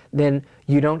landscape, then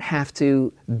you don't have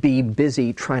to be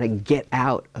busy trying to get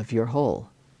out of your hole.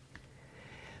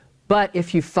 But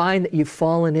if you find that you've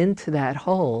fallen into that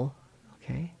hole,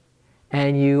 okay,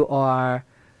 and you are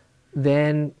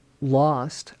then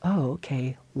lost, oh,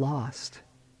 okay, lost.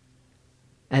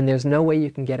 And there's no way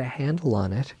you can get a handle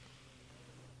on it.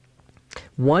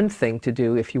 One thing to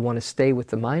do if you want to stay with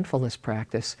the mindfulness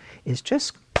practice is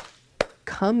just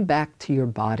come back to your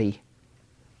body.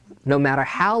 No matter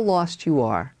how lost you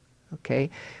are, okay?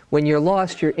 When you're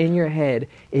lost, you're in your head.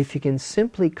 If you can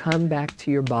simply come back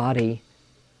to your body,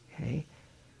 okay,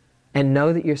 and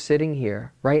know that you're sitting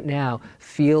here right now,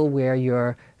 feel where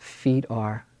your feet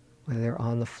are, whether they're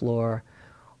on the floor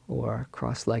or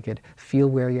cross-legged. Feel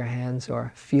where your hands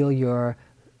are. Feel your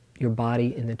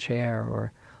body in the chair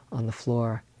or on the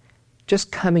floor.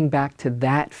 Just coming back to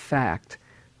that fact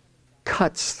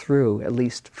cuts through, at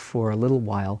least for a little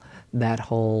while, that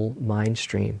whole mind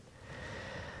stream.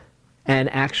 And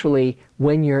actually,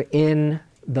 when you're in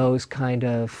those kind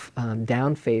of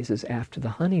down phases after the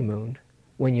honeymoon,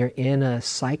 when you're in a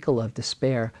cycle of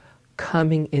despair,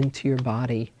 coming into your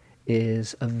body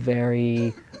is a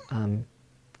very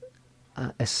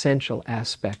essential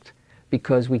aspect,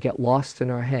 because we get lost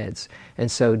in our heads. And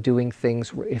so doing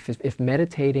things, if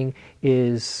meditating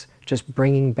is just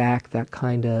bringing back that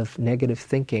kind of negative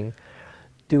thinking,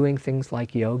 doing things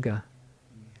like yoga,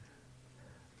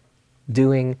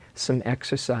 doing some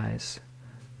exercise,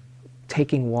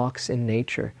 taking walks in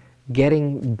nature,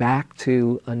 getting back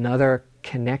to another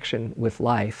connection with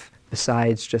life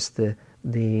besides just the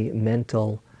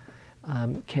mental,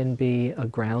 can be a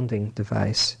grounding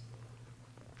device.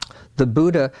 The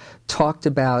Buddha talked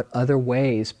about other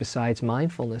ways besides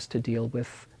mindfulness to deal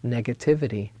with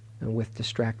negativity and with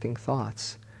distracting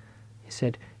thoughts. He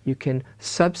said, you can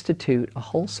substitute a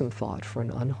wholesome thought for an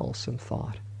unwholesome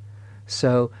thought.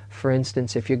 So, for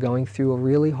instance, if you're going through a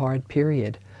really hard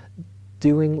period,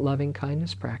 doing loving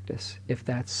kindness practice, if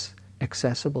that's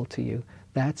accessible to you,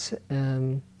 that's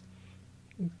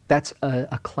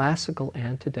a classical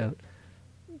antidote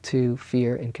to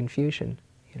fear and confusion.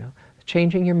 You know,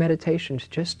 changing your meditation to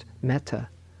just metta.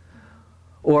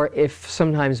 Or if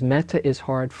sometimes metta is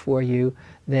hard for you,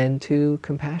 then to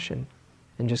compassion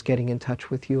and just getting in touch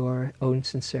with your own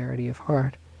sincerity of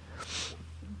heart.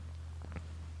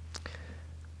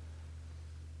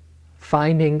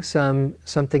 Finding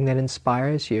something that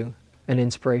inspires you, an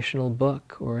inspirational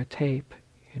book or a tape.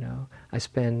 You know, I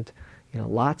spend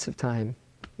lots of time.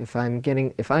 If I'm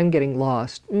getting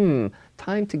lost,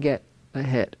 time to get a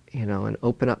hit, and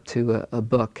open up to a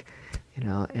book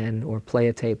or play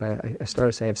a tape. I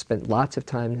started to say I've spent lots of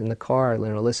time in the car,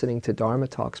 listening to Dharma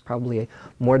talks, probably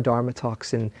more Dharma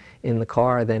talks in the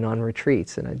car than on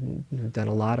retreats. And I've done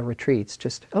a lot of retreats.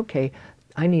 Just, okay,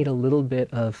 I need a little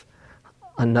bit of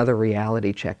another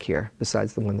reality check here,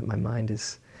 besides the one that my mind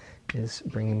is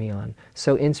bringing me on.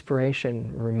 So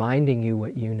inspiration, reminding you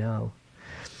what you know.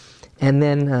 And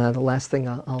then the last thing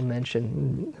I'll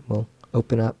mention, we'll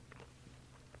open up,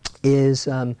 is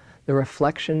the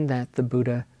reflection that the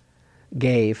Buddha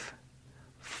gave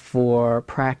for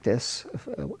practice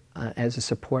as a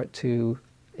support to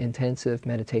intensive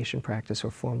meditation practice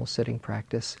or formal sitting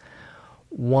practice.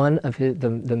 One of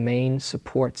the main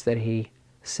supports that he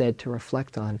said to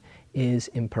reflect on is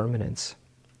impermanence.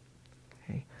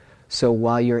 Okay? So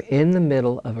while you're in the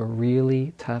middle of a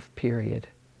really tough period,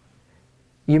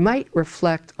 you might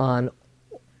reflect on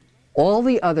all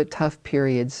the other tough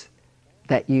periods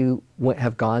that you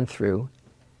have gone through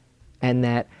and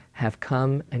that have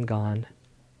come and gone,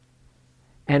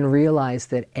 and realize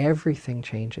that everything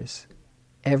changes.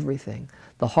 Everything.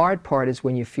 The hard part is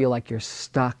when you feel like you're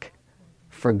stuck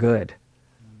for good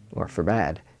or for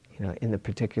bad, in the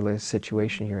particular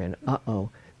situation you're in. Uh-oh,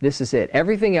 this is it.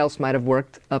 Everything else might have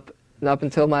worked up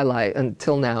until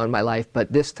now in my life,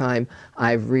 but this time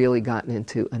I've really gotten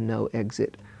into a no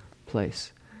exit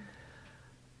place.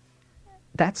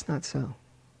 That's not so.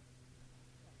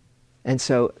 And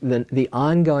so the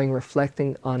ongoing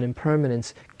reflecting on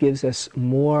impermanence gives us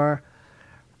more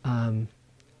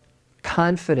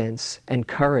confidence and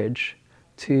courage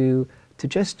to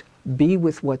just be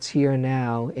with what's here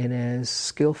now in as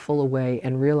skillful a way,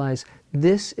 and realize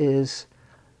this is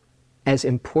as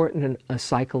important a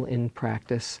cycle in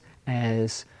practice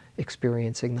as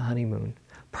experiencing the honeymoon.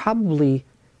 Probably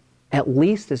at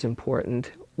least as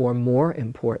important or more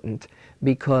important,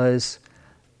 because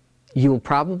you'll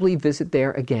probably visit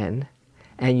there again,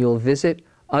 and you'll visit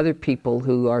other people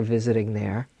who are visiting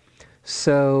there.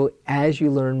 So as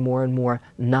you learn more and more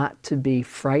not to be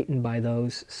frightened by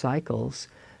those cycles,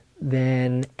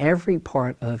 then every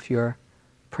part of your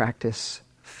practice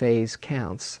phase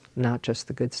counts, not just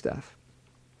the good stuff.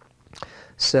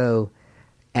 So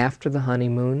after the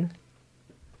honeymoon,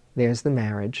 there's the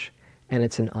marriage, and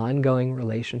it's an ongoing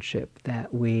relationship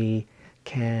that we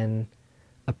can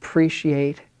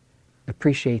appreciate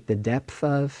the depth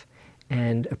of,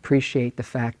 and appreciate the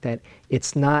fact that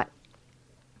it's not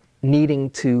needing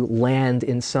to land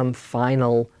in some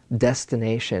final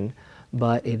destination,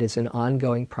 but it is an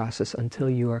ongoing process until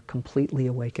you are completely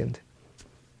awakened.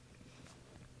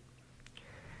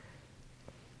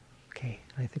 Okay,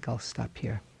 I think I'll stop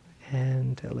here.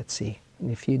 And let's see,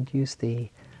 if you'd use the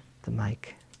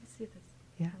mic. I see this.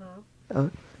 Yeah.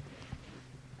 Hello?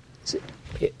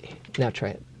 Now try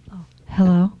it. Oh,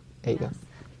 hello? There you go.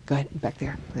 Go ahead, back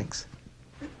there. Thanks.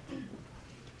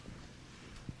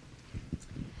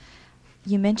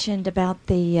 You mentioned about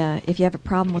the, if you have a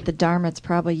problem with the Dharma, it's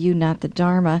probably you, not the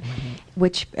Dharma,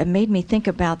 which made me think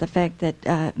about the fact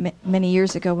that many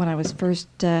years ago when I was first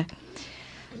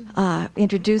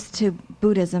introduced to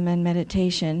Buddhism and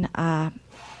meditation, I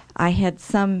had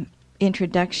some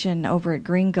introduction over at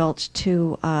Green Gulch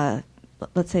to,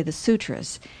 let's say, the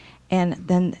sutras. And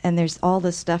there's all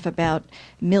this stuff about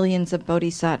millions of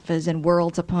bodhisattvas and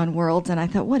worlds upon worlds, and I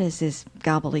thought, what is this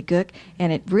gobbledygook?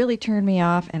 And it really turned me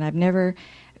off, and I've never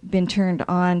been turned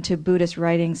on to Buddhist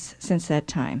writings since that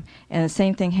time. And the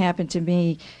same thing happened to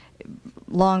me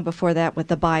long before that with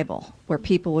the Bible, where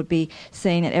people would be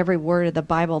saying that every word of the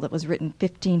Bible that was written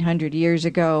 1,500 years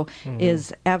ago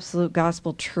is absolute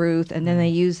gospel truth, and then they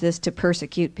use this to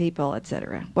persecute people,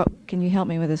 etc. What can you help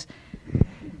me with this?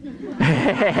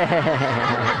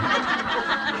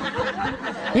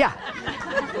 Yeah.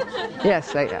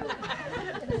 Yes.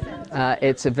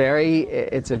 It's a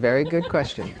very good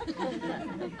question.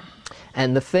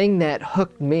 And the thing that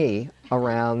hooked me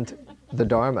around the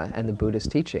Dharma and the Buddhist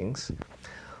teachings,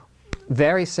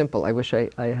 very simple. I wish I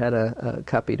had a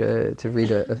copy to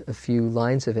read a few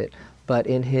lines of it. But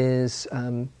in his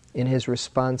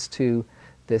response to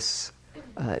these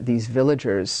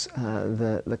villagers,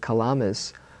 the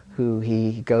Kalamas, who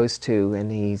he goes to,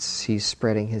 and he's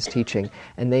spreading his teaching,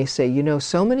 and they say,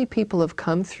 so many people have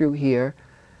come through here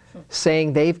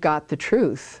saying they've got the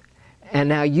truth, and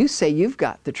now you say you've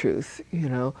got the truth.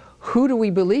 Who do we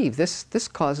believe? This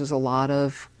causes a lot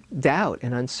of doubt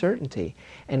and uncertainty.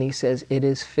 And he says, it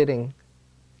is fitting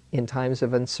in times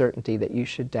of uncertainty that you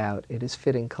should doubt. It is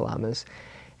fitting, Kalamas.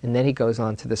 And then he goes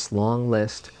on to this long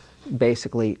list.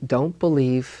 Basically, don't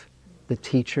believe the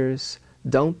teachers,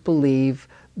 don't believe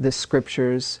the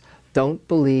scriptures, don't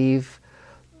believe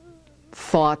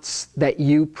thoughts that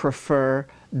you prefer.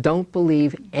 Don't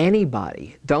believe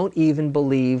anybody. Don't even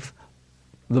believe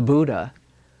the Buddha.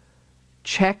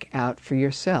 Check out for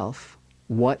yourself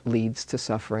what leads to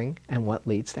suffering and what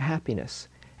leads to happiness.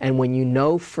 And when you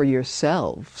know for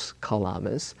yourselves,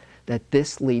 kalamas, that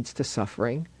this leads to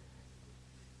suffering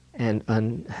and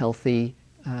unhealthy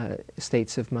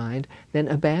states of mind, then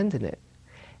abandon it.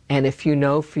 And if you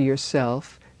know for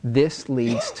yourself this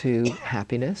leads to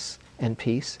happiness and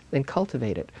peace, then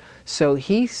cultivate it. So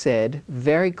he said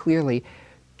very clearly,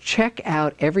 check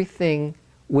out everything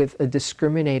with a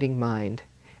discriminating mind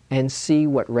and see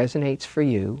what resonates for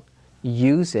you,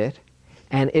 use it,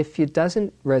 and if it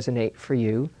doesn't resonate for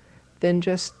you, then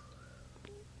just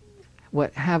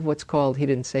have what's called, he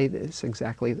didn't say this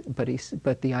exactly,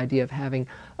 but the idea of having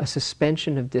a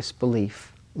suspension of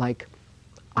disbelief, like,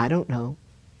 I don't know.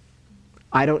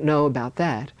 I don't know about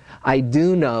that. I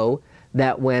do know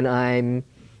that when I'm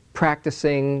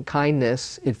practicing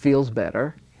kindness, it feels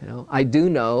better. I do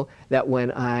know that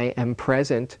when I am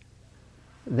present,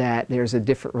 that there's a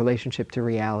different relationship to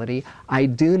reality. I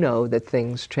do know that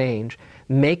things change.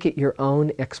 Make it your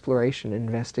own exploration and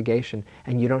investigation,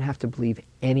 and you don't have to believe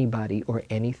anybody or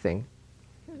anything.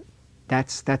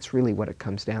 That's really what it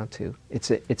comes down to. It's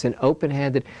an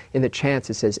open-handed, in the chants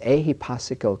it says, Ehi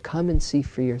pasiko, come and see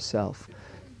for yourself.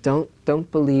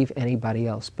 Don't believe anybody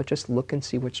else, but just look and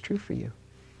see what's true for you.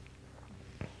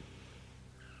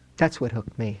 That's what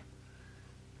hooked me.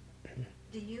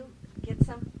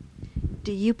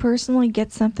 Do you personally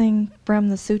get something from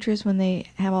the sutras when they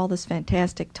have all this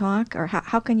fantastic talk, or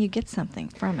how can you get something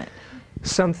from it?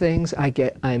 Some things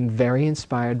I'm very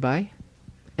inspired by,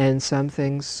 and some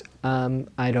things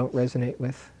I don't resonate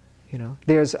with.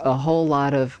 There's a whole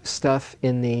lot of stuff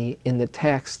in the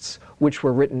texts which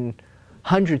were written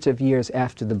hundreds of years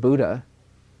after the Buddha,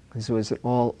 because it was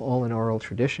all an oral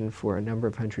tradition for a number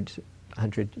of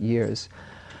hundred years,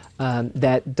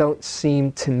 that don't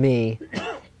seem to me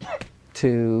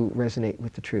to resonate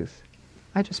with the truth.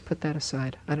 I just put that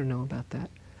aside. I don't know about that.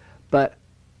 But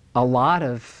a lot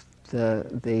of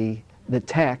the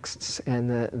texts and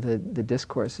the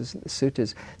discourses, the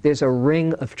suttas, there's a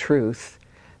ring of truth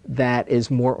that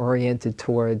is more oriented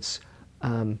towards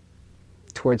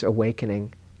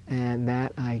awakening, and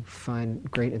that I find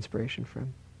great inspiration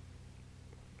from.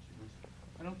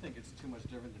 I don't think it's too much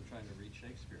different than trying to read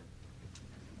Shakespeare.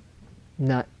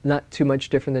 Not too much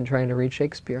different than trying to read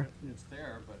Shakespeare. It's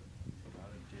there, but you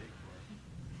gotta dig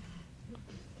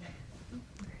for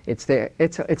it. It's there.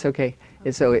 It's okay.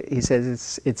 So he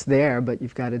says it's there, but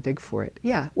you've got to dig for it.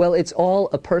 Yeah. Well, it's all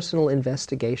a personal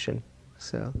investigation.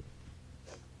 So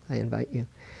I invite you.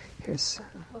 Here.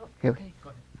 Okay.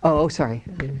 Oh, sorry.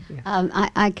 Yeah.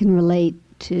 I can relate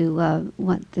to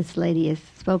what this lady has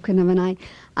spoken of, and I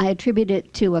attribute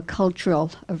it to a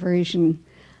cultural aversion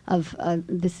of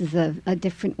this is a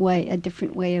different way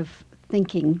of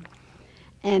thinking,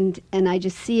 and I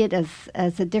just see it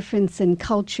as a difference in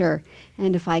culture.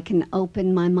 And if I can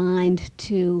open my mind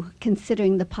to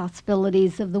considering the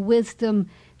possibilities of the wisdom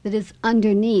that is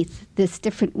underneath this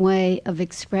different way of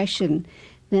expression,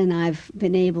 then I've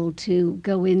been able to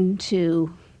go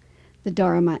into the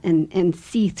Dharma and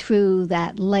see through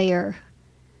that layer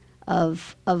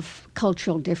of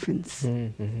cultural difference.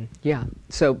 Mm-hmm. Yeah.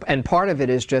 So, and part of it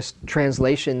is just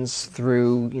translations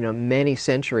through many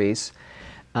centuries,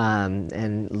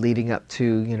 and leading up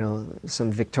to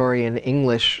some Victorian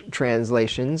English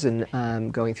translations,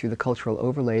 and going through the cultural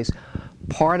overlays.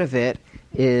 Part of it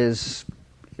is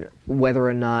whether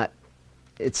or not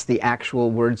it's the actual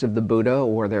words of the Buddha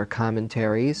or their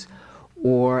commentaries.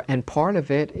 And part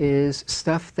of it is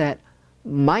stuff that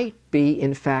might be,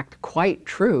 in fact, quite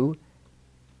true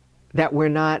that we're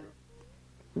not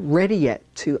ready yet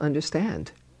to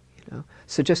understand.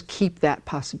 So just keep that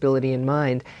possibility in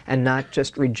mind and not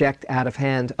just reject out of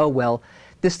hand, oh, well,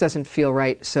 this doesn't feel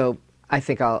right, so I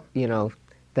think I'll,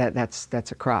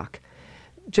 that's a crock.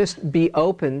 Just be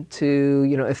open to,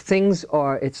 if things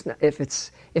are, if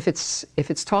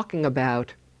it's talking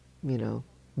about,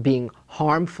 being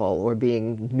harmful or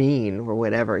being mean or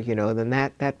whatever, then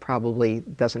that probably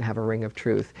doesn't have a ring of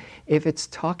truth. If it's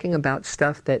talking about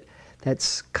stuff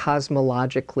that's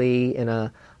cosmologically in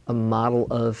a model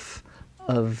of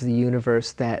the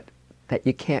universe that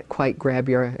you can't quite wrap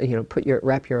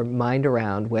your mind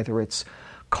around, whether it's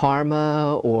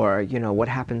karma or what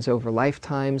happens over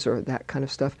lifetimes or that kind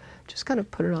of stuff, just kind of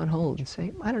put it on hold and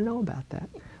say, I don't know about that.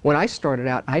 When I started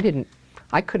out, I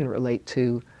couldn't relate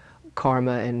to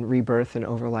karma and rebirth and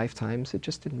over lifetimes. It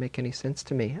just didn't make any sense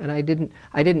to me, and I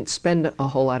didn't spend a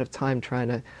whole lot of time trying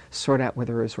to sort out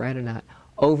whether it was right or not.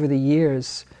 Over the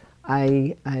years,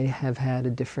 I have had a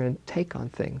different take on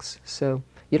things. So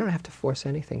you don't have to force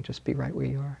anything, just be right where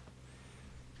you are.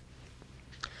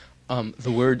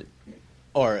 The word,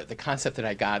 or the concept that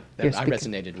I got that Yes, I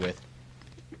resonated with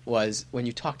was when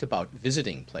you talked about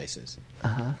visiting places.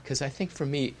 Because I think for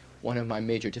me, one of my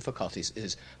major difficulties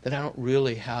is that I don't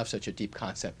really have such a deep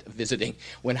concept of visiting.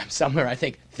 When I'm somewhere, I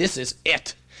think, this is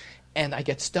it, and I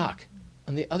get stuck.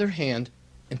 On the other hand,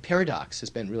 and paradox has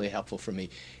been really helpful for me,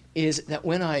 is that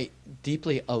when I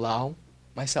deeply allow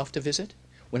myself to visit,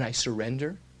 when I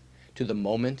surrender to the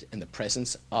moment and the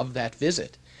presence of that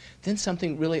visit, then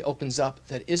something really opens up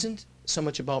that isn't so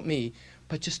much about me,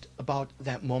 but just about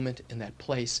that moment and that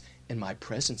place and my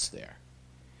presence there.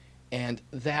 And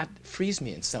that frees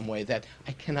me in some way that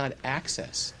I cannot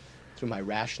access through my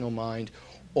rational mind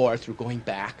or through going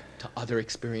back to other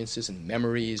experiences and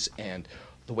memories and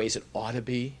the ways it ought to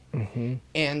be.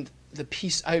 And the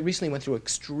peace, I recently went through an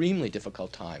extremely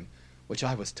difficult time, which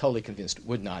I was totally convinced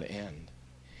would not end.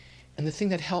 And the thing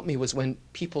that helped me was when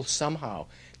people somehow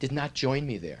did not join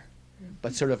me there,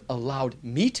 but sort of allowed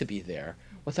me to be there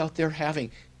without their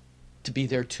having to be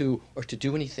there too or to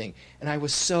do anything. And I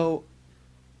was so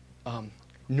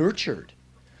nurtured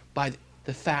by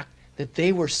the fact that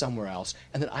they were somewhere else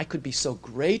and that I could be so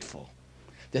grateful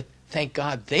that, thank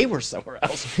God, they were somewhere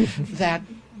else, that,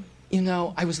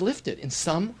 I was lifted in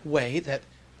some way that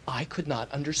I could not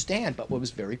understand, but what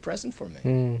was very present for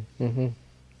me.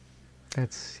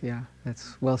 That's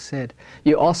well said.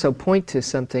 You also point to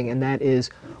something, and that is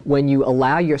when you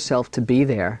allow yourself to be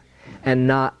there and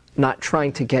not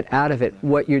trying to get out of it,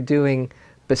 what you're doing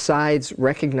besides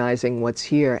recognizing what's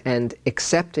here and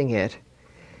accepting it,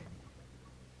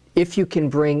 if you can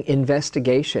bring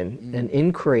investigation and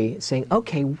inquiry, saying,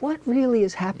 okay, what really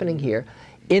is happening here?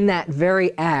 In that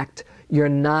very act, you're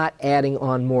not adding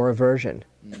on more aversion.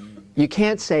 You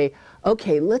can't say,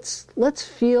 okay, let's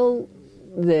feel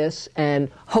this and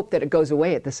hope that it goes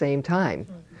away at the same time.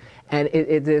 And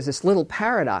there's this little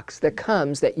paradox that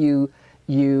comes that you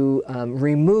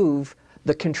remove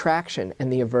the contraction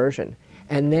and the aversion,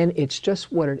 and then it's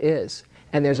just what it is.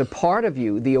 And there's a part of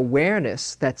you, the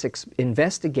awareness that's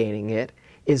investigating it,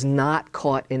 is not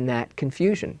caught in that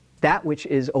confusion. That which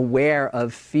is aware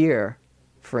of fear,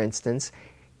 for instance,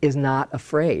 is not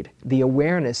afraid. The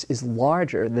awareness is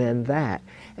larger than that.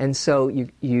 And so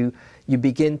you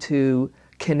begin to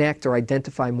connect or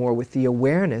identify more with the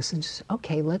awareness and just,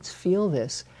 okay, let's feel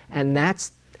this. And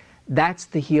that's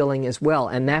the healing as well.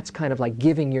 And that's kind of like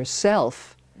giving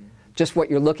yourself just what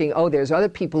you're looking, there's other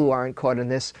people who aren't caught in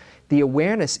this. The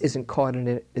awareness isn't caught in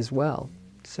it as well.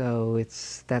 So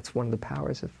that's one of the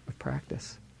powers of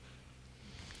practice.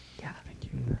 Yeah, thank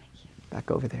you. Back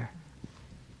over there.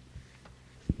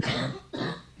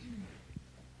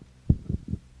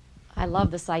 I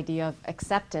love this idea of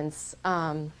acceptance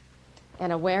and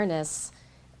awareness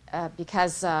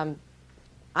because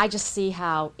I just see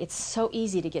how it's so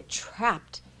easy to get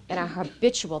trapped in our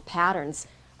habitual patterns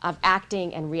of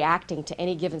acting and reacting to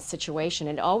any given situation.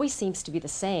 It always seems to be the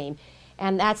same,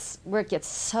 and that's where it gets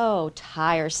so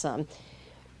tiresome.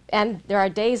 And there are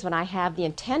days when I have the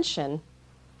intention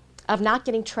of not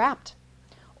getting trapped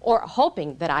or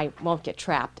hoping that I won't get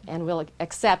trapped and will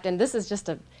accept. And this is just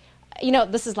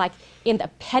this is like in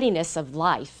the pettiness of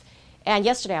life. And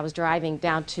yesterday I was driving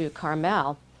down to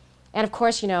Carmel, and of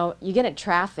course, you get in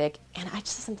traffic, and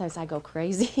sometimes I go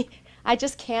crazy. I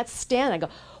just can't stand it. I go,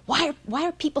 why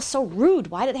are people so rude?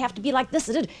 Why do they have to be like this?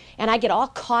 And I get all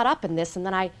caught up in this, and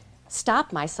then I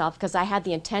stop myself because I had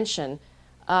the intention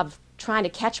of trying to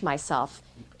catch myself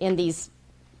in these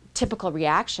typical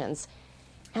reactions.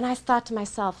 And I thought to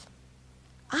myself,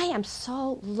 I am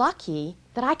so lucky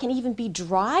that I can even be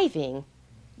driving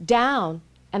down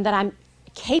and that I'm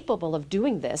capable of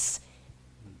doing this.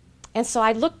 And so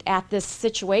I looked at this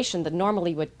situation that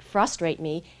normally would frustrate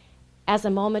me as a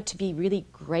moment to be really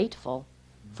grateful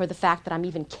for the fact that I'm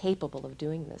even capable of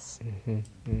doing this.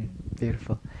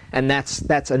 Beautiful. And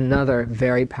that's another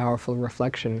very powerful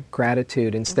reflection,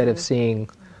 gratitude, instead of seeing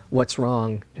what's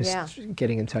wrong, just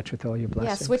getting in touch with all your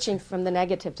blessings. Yeah, switching from the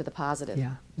negative to the positive.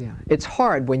 Yeah. It's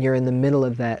hard when you're in the middle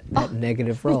of that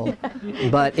negative role,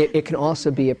 but it can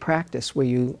also be a practice where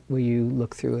you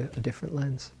look through a different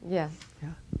lens. Yeah.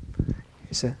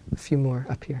 There's a few more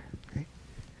up here. Great.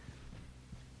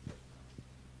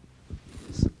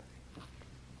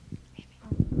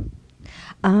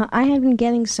 I have been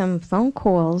getting some phone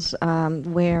calls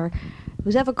where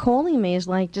who's ever calling me is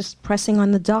like just pressing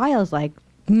on the dials, like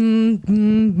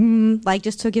like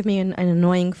just to give me an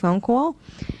annoying phone call.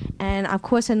 And of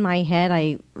course in my head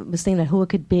I was thinking that who it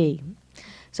could be.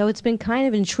 So it's been kind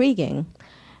of intriguing.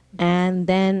 And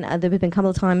then there have been a couple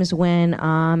of times when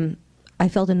I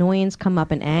felt annoyance come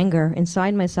up and anger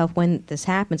inside myself when this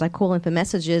happens. I call in for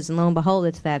messages, and lo and behold,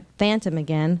 it's that phantom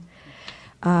again,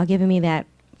 giving me that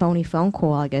phony phone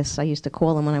call. I guess I used to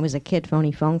call them when I was a kid,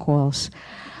 phony phone calls.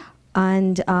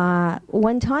 And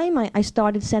one time I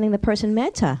started sending the person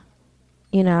metta.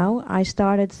 You know, I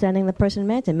started sending the person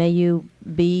metta. May you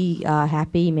be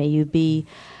happy. May you be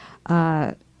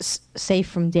safe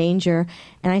from danger.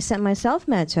 And I sent myself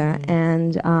metta.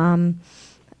 And,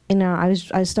 you know, I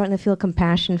was starting to feel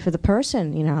compassion for the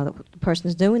person. You know, the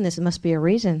person's doing this. It must be a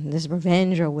reason. There's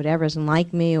revenge or whatever, doesn't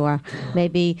like me, or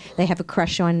maybe they have a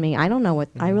crush on me. I don't know what.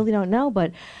 I really don't know.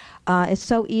 But it's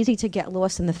so easy to get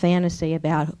lost in the fantasy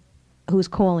about who's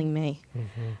calling me.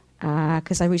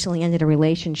 Because I recently ended a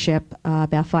relationship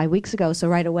about 5 weeks ago, so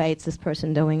right away it's this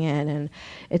person doing it, and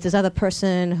it's this other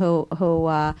person who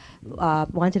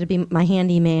wanted to be my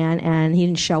handyman, and he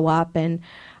didn't show up, and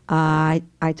I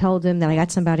told him that I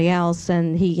got somebody else,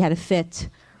 and he had a fit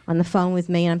on the phone with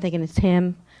me, and I'm thinking it's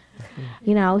him,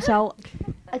 you know. So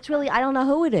it's really, I don't know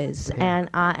who it is, and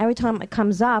every time it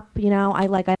comes up, you know,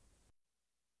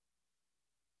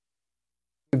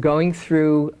 Going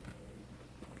through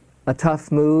a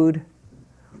tough mood,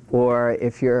 or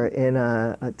if you're in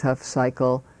a tough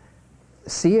cycle,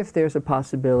 see if there's a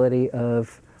possibility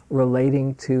of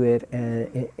relating to it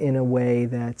in a way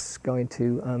that's going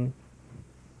to,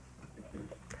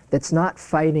 that's not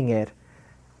fighting it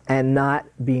and not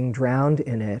being drowned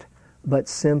in it, but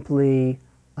simply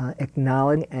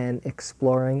acknowledging and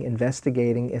exploring,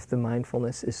 investigating if the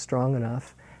mindfulness is strong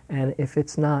enough, and if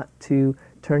it's not, to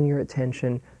turn your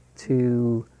attention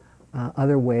to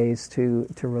other ways to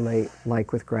relate,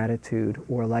 like with gratitude,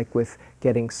 or like with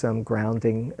getting some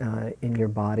grounding in your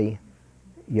body,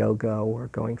 yoga, or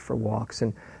going for walks.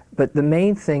 But the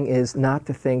main thing is not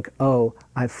to think, oh,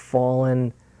 I've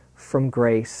fallen from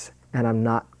grace and I'm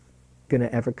not going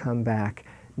to ever come back.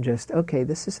 Just, okay,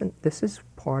 this is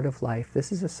part of life.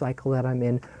 This is a cycle that I'm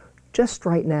in just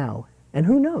right now. And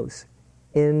who knows?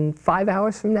 In 5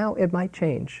 hours from now, it might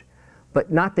change. But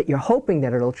not that you're hoping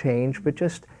that it'll change, but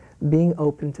just being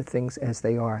open to things as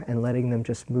they are and letting them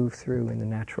just move through in the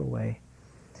natural way.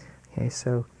 Okay,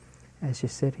 so as you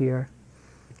sit here,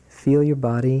 feel your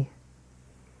body,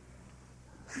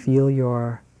 feel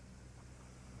your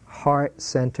heart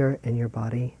center in your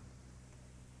body,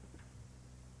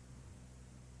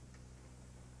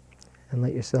 and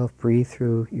let yourself breathe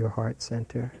through your heart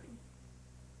center.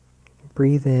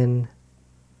 Breathe in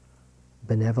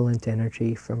benevolent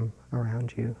energy from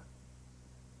around you,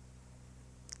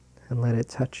 and let it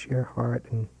touch your heart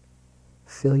and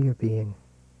fill your being.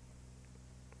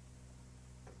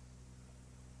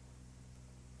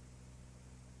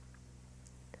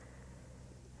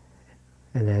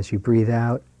 And as you breathe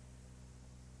out,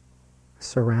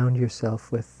 surround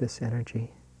yourself with this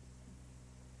energy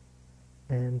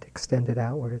and extend it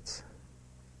outwards.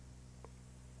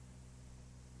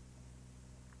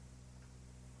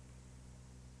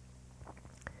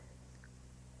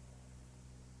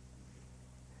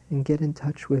 And get in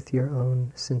touch with your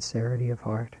own sincerity of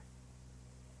heart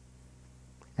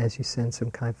as you send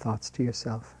some kind thoughts to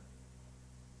yourself.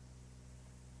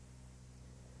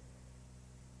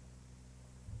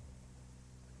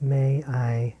 May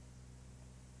I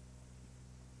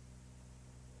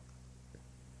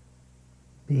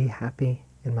be happy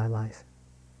in my life.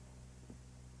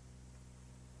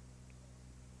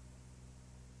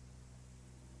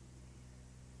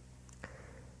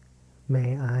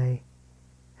 May I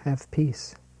have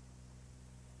peace.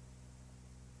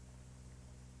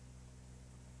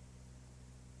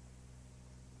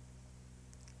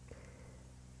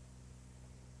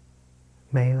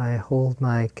 May I hold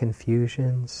my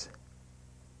confusions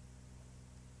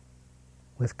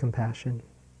with compassion.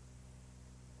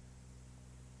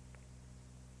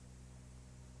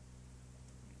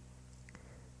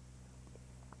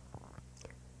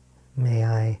 May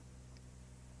I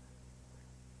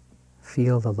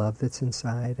feel the love that's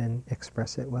inside and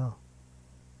express it well.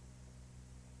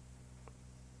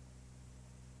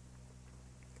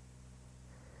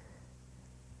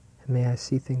 And may I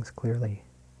see things clearly.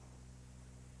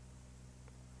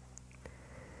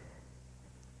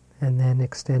 And then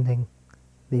extending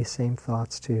these same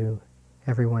thoughts to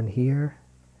everyone here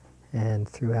and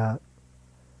throughout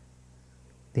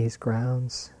these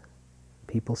grounds,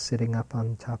 people sitting up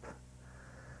on top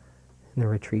in the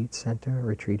retreat center,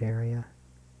 retreat area,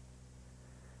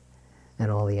 and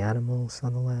all the animals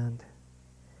on the land,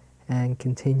 and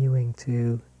continuing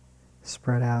to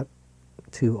spread out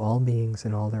to all beings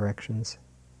in all directions.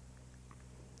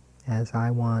 As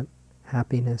I want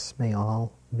happiness, may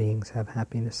all beings have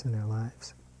happiness in their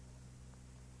lives.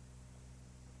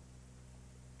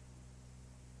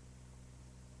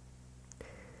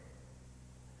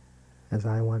 As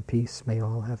I want peace, may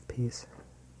all have peace.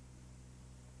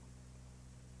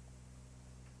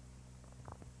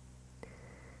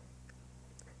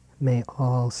 May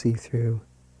all see through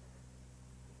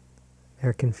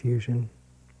their confusion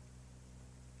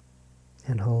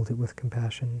and hold it with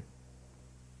compassion.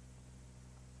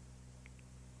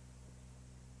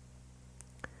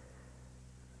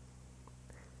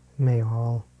 May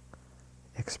all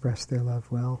express their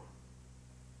love well.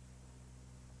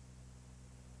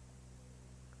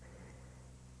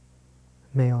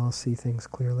 May all see things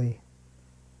clearly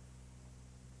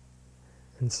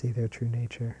and see their true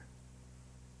nature.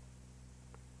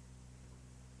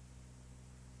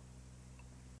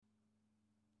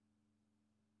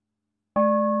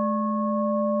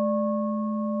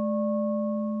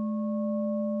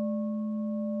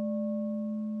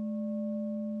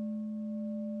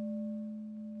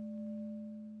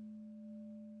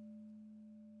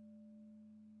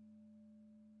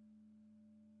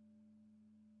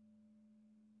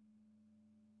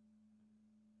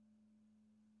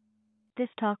 This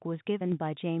talk was given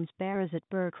by James Baraz at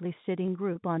Berkeley Sitting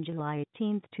Group on July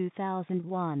 18,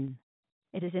 2001.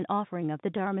 It is an offering of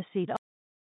the Dharma Seed.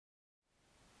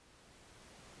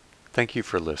 Thank you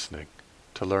for listening.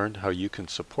 To learn how you can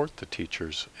support the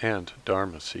teachers and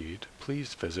Dharma Seed,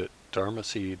 please visit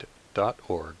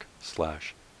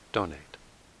dharmaseed.org/donate.